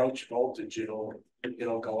encroach voltage, it'll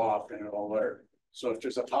go off and it'll alert. So if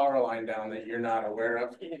there's a power line down that you're not aware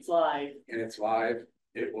of And it's live. and it's live,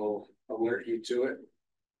 it will alert you to it.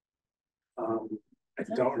 I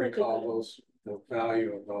don't recall the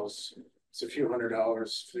value of those. It's a few $100,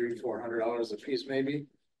 $300-400 a piece, maybe.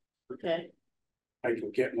 Okay, I can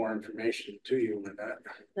get more information to you with that.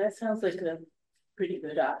 that sounds like a pretty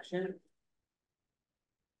good option.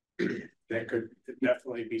 That could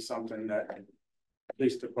definitely be something that the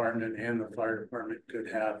police department and the fire department could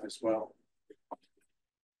have as well.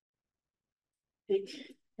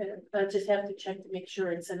 I just have to check to make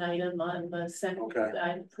sure it's an item on the second. Okay.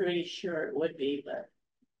 I'm pretty sure it would be, but.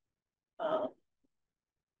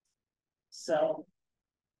 So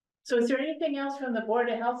is there anything else from the Board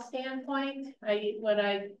of Health standpoint? When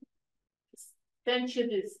I sent you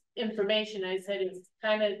this information, I said it's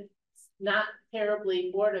kind of not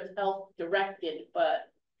terribly Board of Health directed, but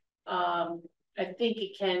I think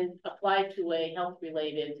it can apply to a health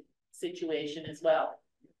related situation as well.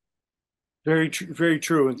 Very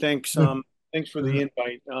true, and thanks for the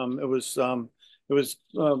invite. It was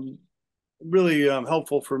really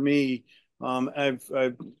helpful for me. I've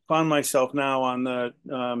found myself now on the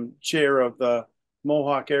chair of the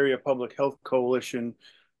Mohawk Area Public Health Coalition,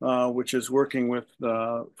 which is working with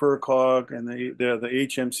FERCOG and the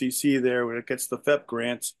HMCC there, where it gets the FEP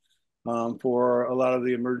grants for a lot of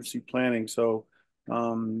the emergency planning. So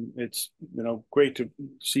it's great to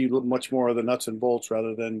see much more of the nuts and bolts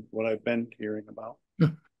rather than what I've been hearing about.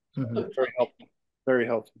 Very helpful. Very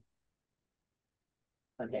helpful.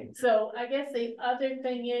 Okay, so I guess the other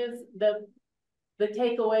thing is the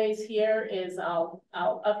takeaways here is I'll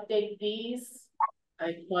update these.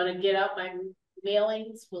 I want to get out my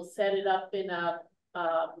mailings. We'll set it up in a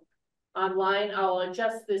online. I'll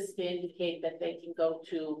adjust this to indicate that they can go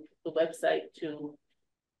to the website to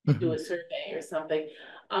do a survey or something.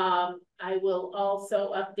 I will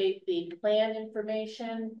also update the plan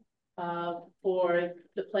information for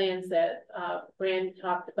the plans that Brandon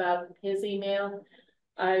talked about in his email.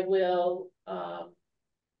 I will,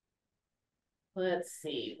 let's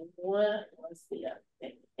see, what was the other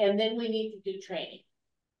thing? And then we need to do training.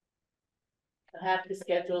 I have to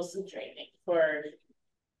schedule some training for,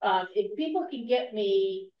 if people can get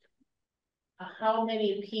me how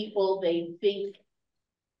many people they think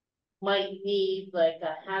might need like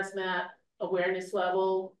a hazmat awareness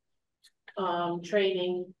level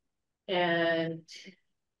training and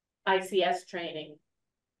ICS training,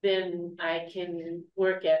 then I can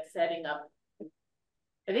work at setting up.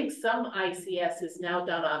 I think some ICS is now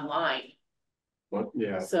done online. Well,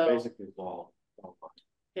 yeah, So basically it's all.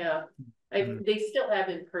 yeah, they still have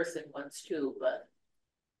in-person ones too, but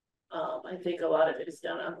I think a lot of it is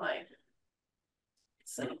done online.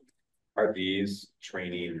 So Are these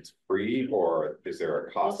trainings free, or is there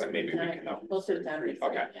a cost that maybe we can help? most of the time it's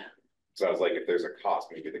Okay. yeah. So I was like, if there's a cost,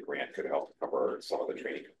 maybe the grant could help cover some of the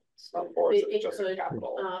training, or is it just could,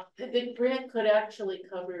 capital? the grant could actually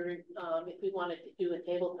cover if we wanted to do a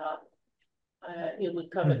tabletop. It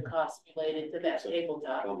would cover the costs related to that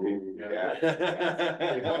tabletop.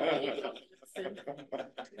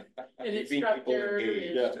 An instructor.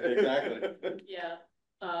 Yeah, exactly. Yeah,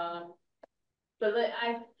 but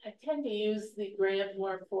I tend to use the grant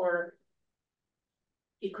more for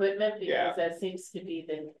equipment because that seems to be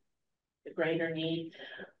the greater need.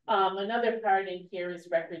 Another part in here is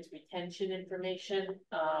records retention information,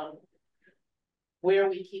 where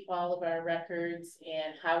we keep all of our records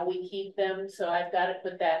and how we keep them. So I've got to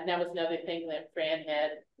put that, and that was another thing that Fran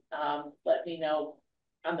had let me know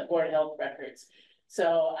on the Board of Health records.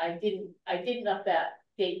 So I didn't update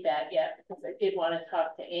that yet because I did want to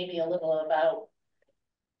talk to Amy a little about.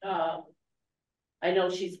 I know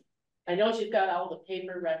she's got all the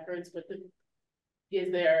paper records, but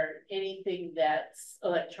is there anything that's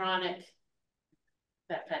electronic?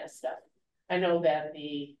 That kind of stuff. I know that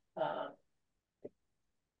the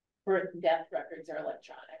birth and death records are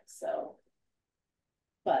electronic, so,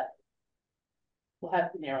 but we'll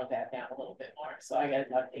have to narrow that down a little bit more. So I got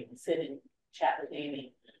to update and sit and chat with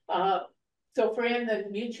Amy. So Fran, the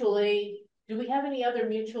mutual aid, do we have any other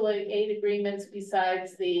mutual aid agreements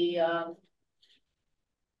besides the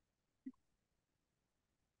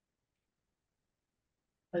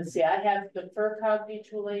let's see, I have the FERCog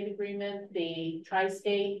mutual aid agreement, the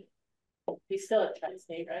tri-state. We still have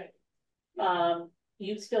tri-state, right?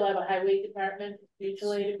 You still have a highway department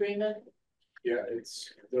mutual aid agreement? Yeah,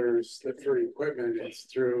 there's, for equipment, it's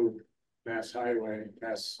through Mass Highway.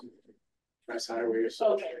 Okay, Association. that's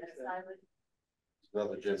highway. It's not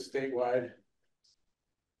legit. It's statewide.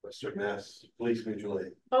 Western Mass Police Mutual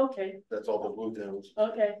Aid. Okay, That's all the blue towns.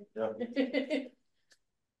 okay. Yeah.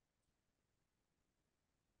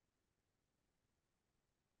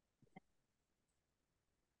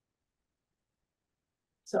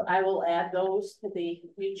 So I will add those to the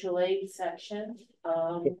mutual aid section.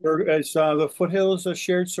 Is the foothills a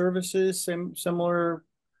shared services, similar?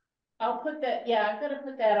 I'll put that, yeah, I'm gonna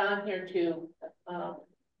put that on here too.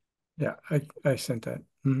 Yeah, I sent that.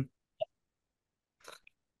 Mhm.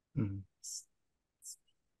 Mhm.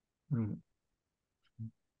 Mhm.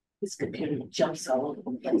 This computer jumps all over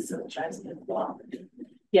the place, so it tries to block.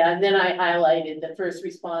 Yeah, and then I highlighted the first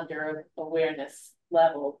responder awareness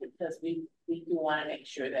level, because we do wanna make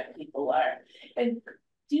sure that people are. And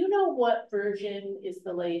do you know what version is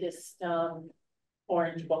the latest,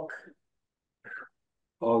 Orange Book?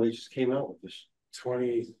 Oh, they just came out with this.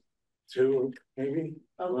 22, maybe?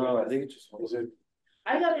 No, I think it just. Was it?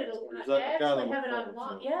 I got it, Is I that the guy actually on the have it on,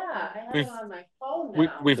 phone, too? yeah, I have it We've- on my phone We,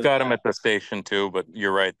 now. we've got them at the station too, but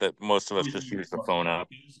you're right that most of us just use the phone app.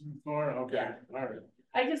 Okay, Yeah. all right.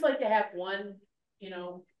 I just like to have one,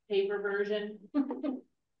 paper version.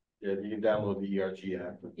 Yeah, you can download the ERG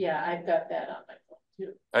app. Yeah, I've got that on my phone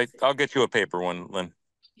too. I'll get you a paper one, Lynn.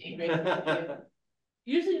 Okay, great.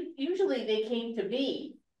 Usually they came to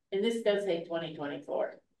me, and this does say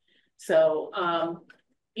 2024. So,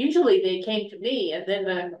 usually they came to me, and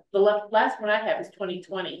then the last one I have is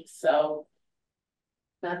 2020, so.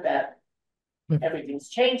 Not that everything's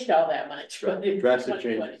changed all that much, but it's Drastic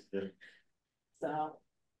 2020. changes, yeah. So.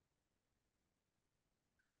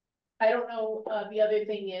 I don't know, the other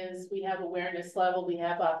thing is, we have awareness level, we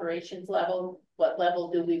have operations level, what level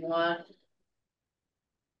do we want?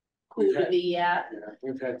 Who to be at? Yeah,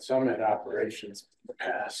 we've had some at operations in the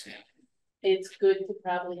past. It's good to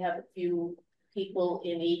probably have a few people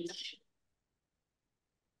in each.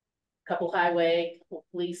 Couple highway, couple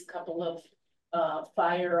police, couple of,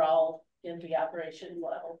 fire, all in the operations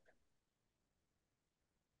level.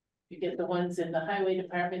 You get the ones in the highway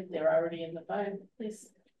department, they're already in the fire, police.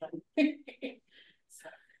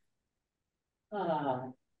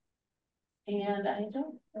 And I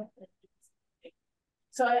don't know.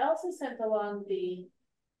 So I also sent along the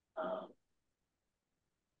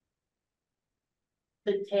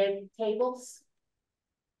tag tables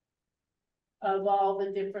of all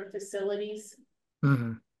the different facilities.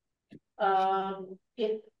 Mhm.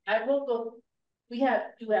 If I will go, do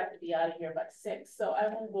have to be out of here by 6, so I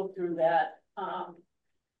won't go through that.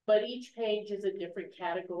 But each page is a different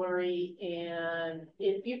category, and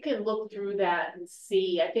if you can look through that and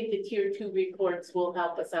see, I think the tier 2 reports will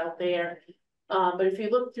help us out there. But if you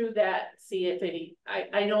look through that, see if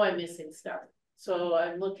I know I'm missing stuff. So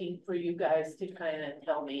I'm looking for you guys to kind of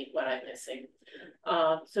tell me what I'm missing.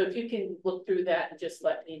 So if you can look through that and just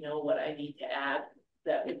let me know what I need to add,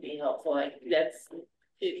 that would be helpful.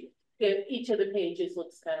 Each of the pages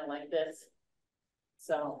looks kind of like this.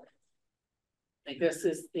 So. Like this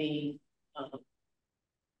is the.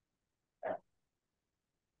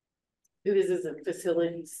 This is a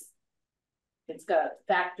facilities. It's got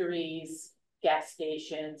factories, gas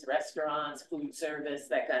stations, restaurants, food service,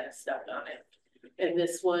 that kind of stuff on it. And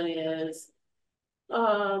this one is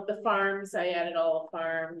the farms. I added all the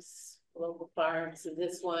farms, local farms, and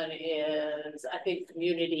this one is, I think,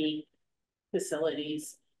 community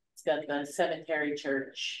facilities. It's got the cemetery,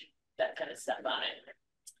 church, that kind of stuff on it.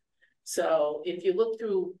 So if you look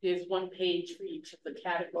through, there's one page for each of the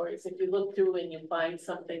categories. If you look through and you find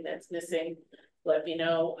something that's missing, let me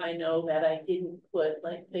know. I know that I didn't put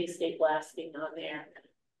like Bay State blasting on there.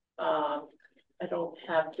 I don't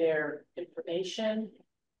have their information.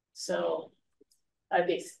 So are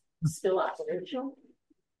they still operational?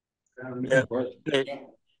 Yeah,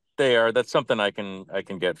 they are. That's something I can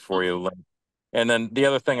get for you, Lynn. And then the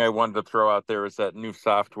other thing I wanted to throw out there is that new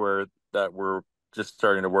software that we're just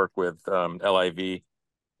starting to work with, LIV,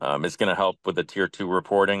 is going to help with the tier 2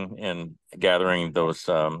 reporting and gathering those,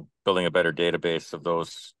 building a better database of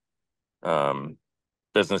those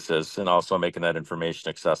businesses, and also making that information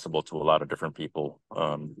accessible to a lot of different people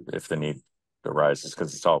if the need arises,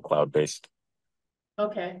 because it's all cloud-based.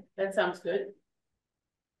 Okay, that sounds good.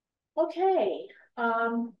 Okay,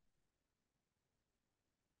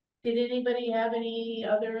 did anybody have any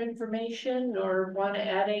other information or want to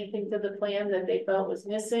add anything to the plan that they felt was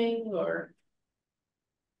missing, or?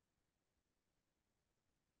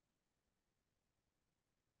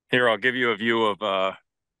 Here, I'll give you a view of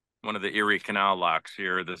one of the Erie Canal locks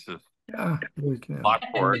here. This is Yeah, we can. lock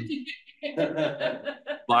port.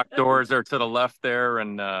 Lock doors are to the left there,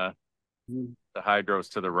 and the hydro's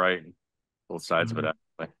to the right, both sides of it.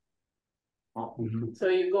 Actually. So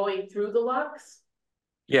you're going through the locks?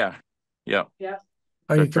 Yeah, yeah. Yeah.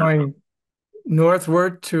 Are you going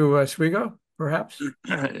northward to Oswego, perhaps?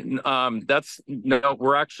 That's no,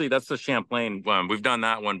 that's the Champlain one. We've done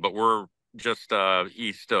that one, but we're just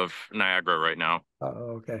east of Niagara right now.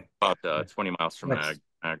 Oh, okay. About 20 miles from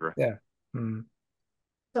Niagara. Yeah. Mm.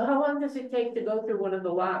 So how long does it take to go through one of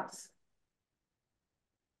the locks?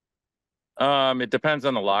 It depends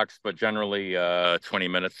on the locks, but generally 20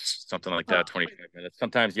 minutes, something like that, 25 minutes.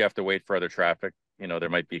 Sometimes you have to wait for other traffic. You know, there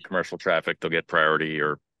might be commercial traffic, they'll get priority,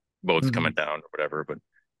 or boats coming down or whatever. But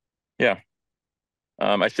yeah.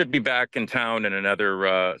 I should be back in town in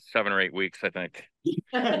another 7 or 8 weeks, I think.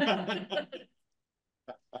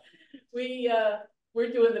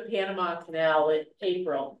 We're doing the Panama Canal in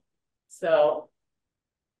April, so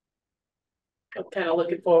I'm kind of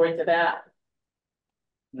looking forward to that.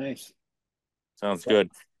 Nice. Sounds good.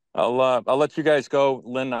 I'll let you guys go.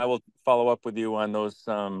 Lynn, I will follow up with you on those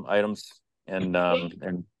items, and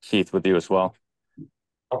Keith with you as well.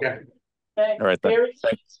 Okay. Okay. All right. Thanks.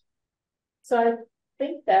 So I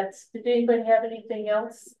think did anybody have anything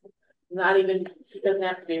else? Not even, it doesn't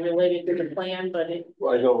have to be related to the plan, but it.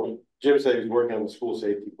 Well, I know Jim said he was working on the school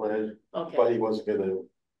safety plan, Okay. but he was gonna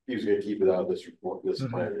keep it out of this report, this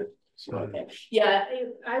plan. So Okay. Yeah,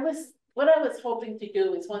 what I was hoping to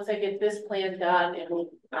do is once I get this plan done, and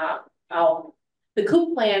the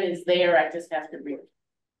COOP plan is there, I just have to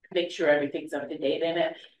make sure everything's up to date in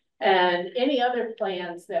it. And any other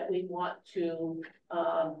plans that we want to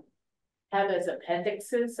have as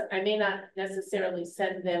appendixes, I may not necessarily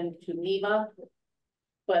send them to NEMA,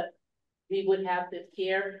 but we would have them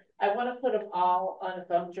here. I want to put them all on a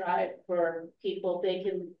thumb drive for people. They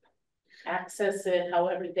can access it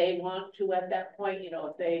however they want to at that point, you know,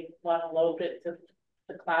 if they want to load it to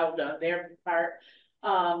the cloud on their part.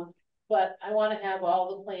 But I want to have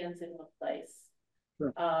all the plans in one place.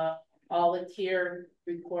 Sure. All the tier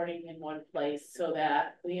reporting in one place so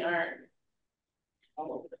that we aren't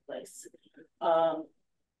all over the place.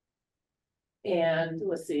 And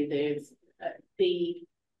let's see, there's the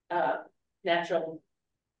natural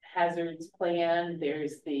hazards plan,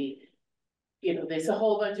 there's there's a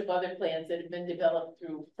whole bunch of other plans that have been developed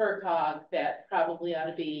through FERCog that probably ought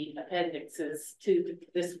to be appendixes to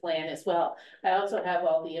this plan as well. I also have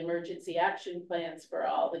all the emergency action plans for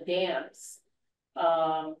all the dams.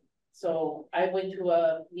 So I went to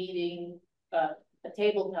a meeting, a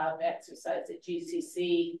tabletop exercise at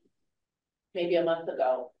GCC maybe a month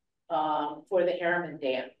ago for the Harriman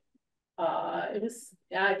Dam.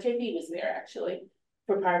 JP was there actually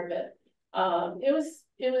for part of it. It was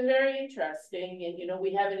very interesting, and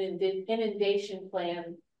we have an inundation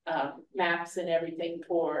plan, maps and everything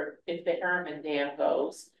for if the Harriman Dam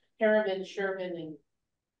goes. Harriman, Sherman, and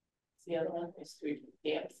the other one. There's 3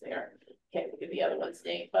 dams there. Can't think of the other one's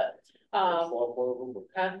name, but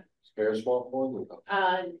spare small one.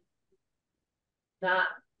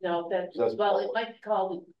 It might be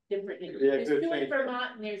called different. Yeah, There's 2 in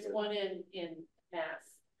Vermont and there's 1 in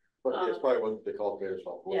Mass. But it's probably what they call spare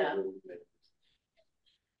small. Yeah.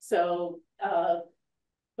 So,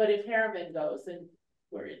 but if Harriman goes, then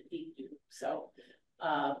we're in deep doo. So,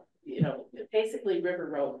 basically River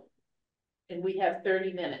Road, and we have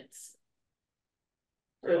 30 minutes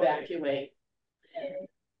to evacuate.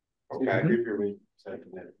 Okay.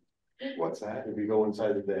 What's that? If we go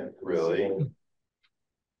inside the dam. Really?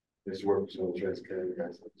 This works on transparent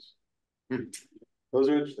guys. Those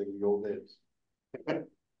are interesting, the old days.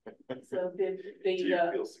 So Do you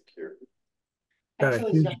feel secure? Got a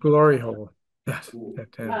actually, huge glory hole. Yes.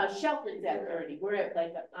 Shelburne's at 30. We're at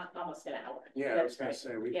like almost an hour. Yeah, I was gonna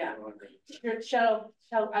say we can longer.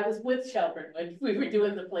 I was with Shelburne when we were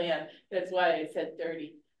doing the plan. That's why I said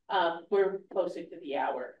 30. We're closer to the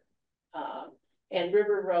hour. And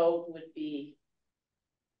River Road would be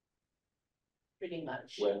pretty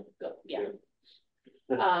much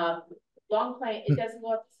Long Plain, it doesn't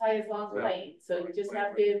go up as high as Long Plain, so you just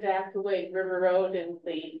have to evacuate River Road and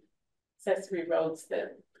the accessory roads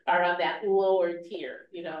that are on that lower tier,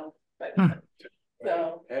 but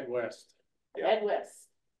so head west. Head west.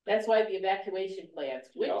 That's why the evacuation plans.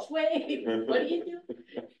 Which way? What do you do?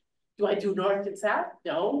 Do I do north and south?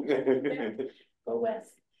 No. Go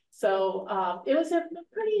west. So it was a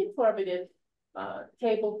pretty informative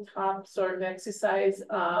tabletop sort of exercise.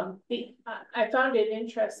 I found it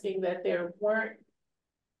interesting that there weren't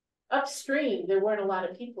a lot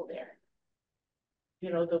of people there.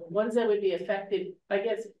 you know, the ones that would be affected, I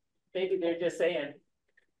guess, maybe they're just saying.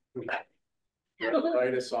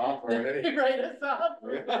 Write us off already. Write us off.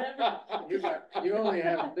 Or whatever. You only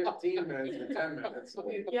have 15 minutes or 10 minutes.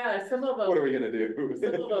 Yeah, some of them. What are we gonna do?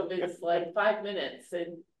 Some of them it's like 5 minutes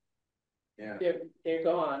and Yeah. they're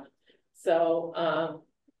gone. So,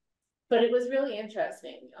 but it was really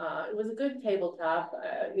interesting. It was a good tabletop.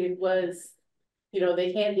 It was, you know,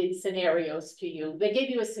 they handed scenarios to you. They gave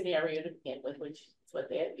you a scenario to begin with, which is what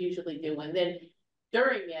they usually do. And then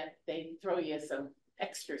during it, they throw you some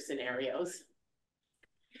extra scenarios.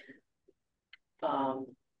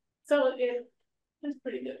 So it was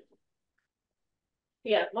pretty good.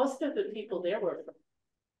 Yeah, most of the people there weren't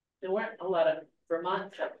a lot of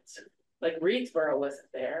Vermont folks. Like Reedsboro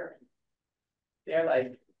wasn't there. They're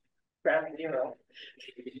like ground zero.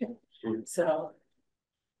 So,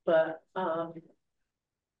 but,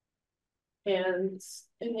 and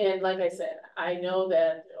like I said, I know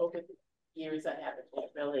that over the years I haven't been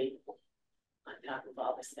really on top of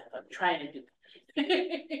all this stuff. I'm trying to do.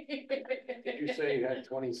 Did you say you had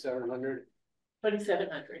 2,700?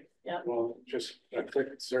 2,700, yeah. Well, just a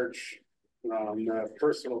quick search.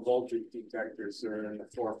 Personal voltage detectors are in the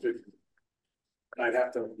 450. I'd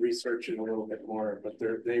have to research it a little bit more, but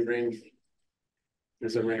they range.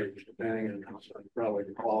 There's a range depending on probably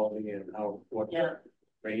the quality and what the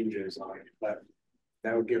range is on it, but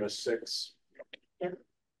that would give us 6. Yeah.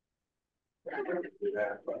 I'm gonna do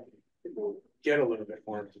that, but we'll get a little bit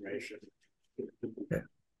more information.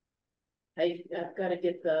 I've got to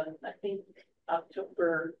get I think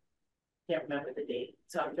October, can't remember the date.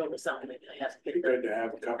 It's October something. I have to get Good to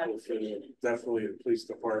have a couple for definitely the police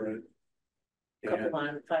department. couple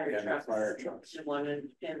on fire and trucks. Fire trucks. And one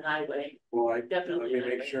in highway. Well, Definitely let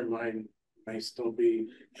me make sure mine may still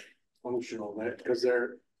be functional, because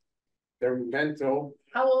they're meant to.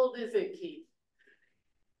 How old is it, Keith?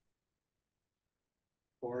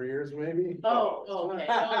 4 years maybe? Okay.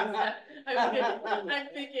 I'm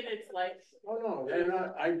thinking it's like. Oh, no, they're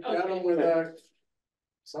not. I got them Okay. with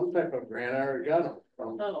some type of grant. I already got them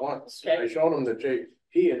from once. Okay. I showed them the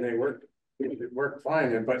JP and it worked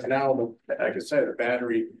fine. But now, like I said, the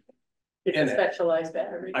battery. It's in a it. specialized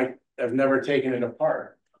battery. I've never taken it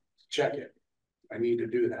apart. Check it. I need to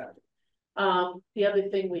do that. The other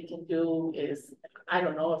thing we can do is, I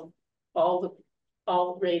don't know if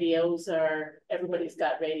all radios everybody's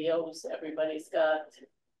got radios,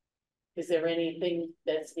 is there anything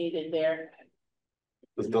that's needed there?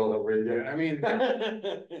 Just don't have radio. I mean,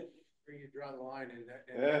 where you draw the line in fact,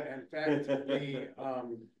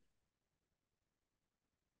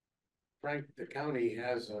 the county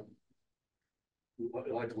has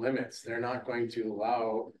like limits. They're not going to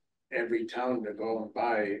allow every town to go and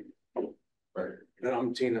buy. Right.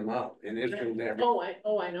 Umpteen them out and issue them.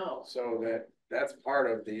 I know. So that's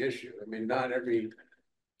part of the issue. I mean, not every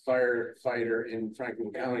firefighter in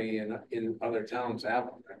Franklin County and in other towns have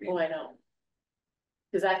them. I mean, I know.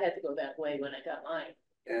 Cause I had to go that way when I got mine.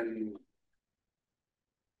 and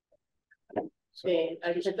so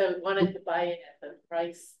I wanted to buy it at the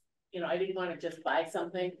price, you know, I didn't want to just buy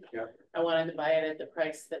something. Yeah. I wanted to buy it at the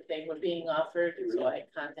price that they were being offered, so I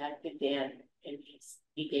contacted Dan and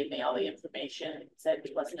he gave me all the information and said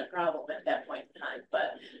it wasn't a problem at that point in time,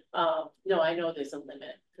 but no, I know there's a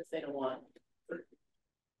limit because they don't want to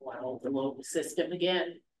overload the system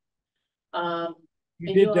again.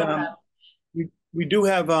 We do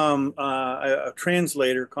have a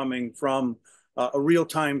translator coming from a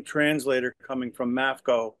real-time translator coming from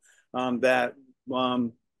MAFCO that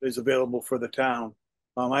is available for the town.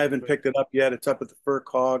 I haven't picked it up yet. It's up at the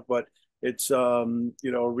FERCog, but it's you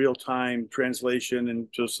know, real-time translation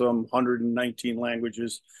into some 119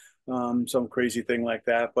 languages, some crazy thing like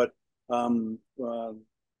that. But I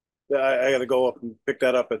got to go up and pick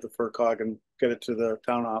that up at the FERCog and get it to the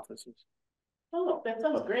town offices. Oh, that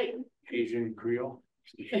sounds great. Asian Creole.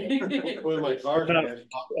 With my car.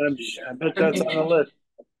 I bet that's on the list.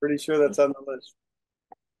 I'm pretty sure that's on the list.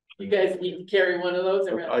 You guys need to carry one of those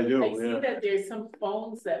around. I do, I see yeah. that there's some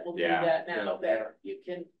phones that will do Yeah, that now that you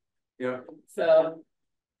can. Yeah. So,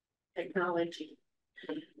 technology.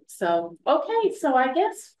 So, okay, so I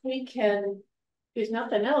guess we can, there's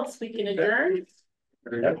nothing else, we can adjourn.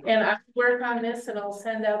 And I'll work on this and I'll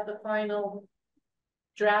send out the final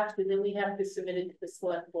draft and then we have to submit it to the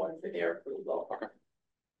select board for their approval.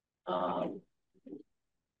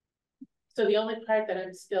 So the only part that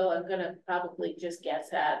I'm gonna probably just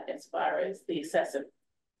guess at as far as the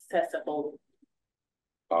accessible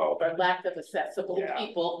or lack of accessible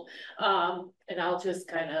people. And I'll just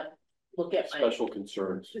kind of look at Special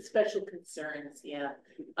concerns. the special concerns, yeah.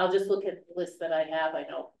 I'll just look at the list that I have, I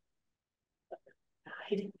know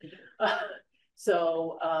right?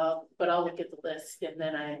 But I'll look at the list and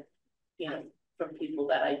then from people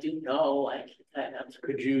that I do know, I can kind of.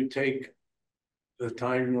 Could you take the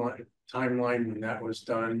timeline when that was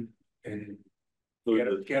done and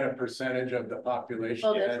get a percentage of the population?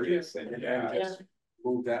 Oh, that's and true. then just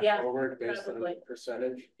move that Yeah, forward based on probably. the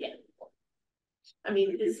percentage? Yeah. I mean,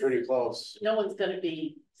 It'd be pretty close. no one's gonna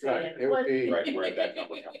be Right, saying. it would be- Right, where'd that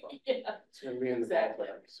number come from? Yeah, It's gonna be in the exactly,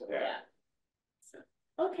 ballpark, so. yeah. So,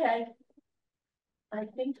 okay. I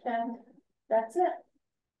think that's it.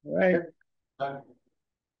 All right. All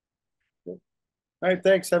right,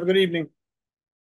 thanks. Have a good evening.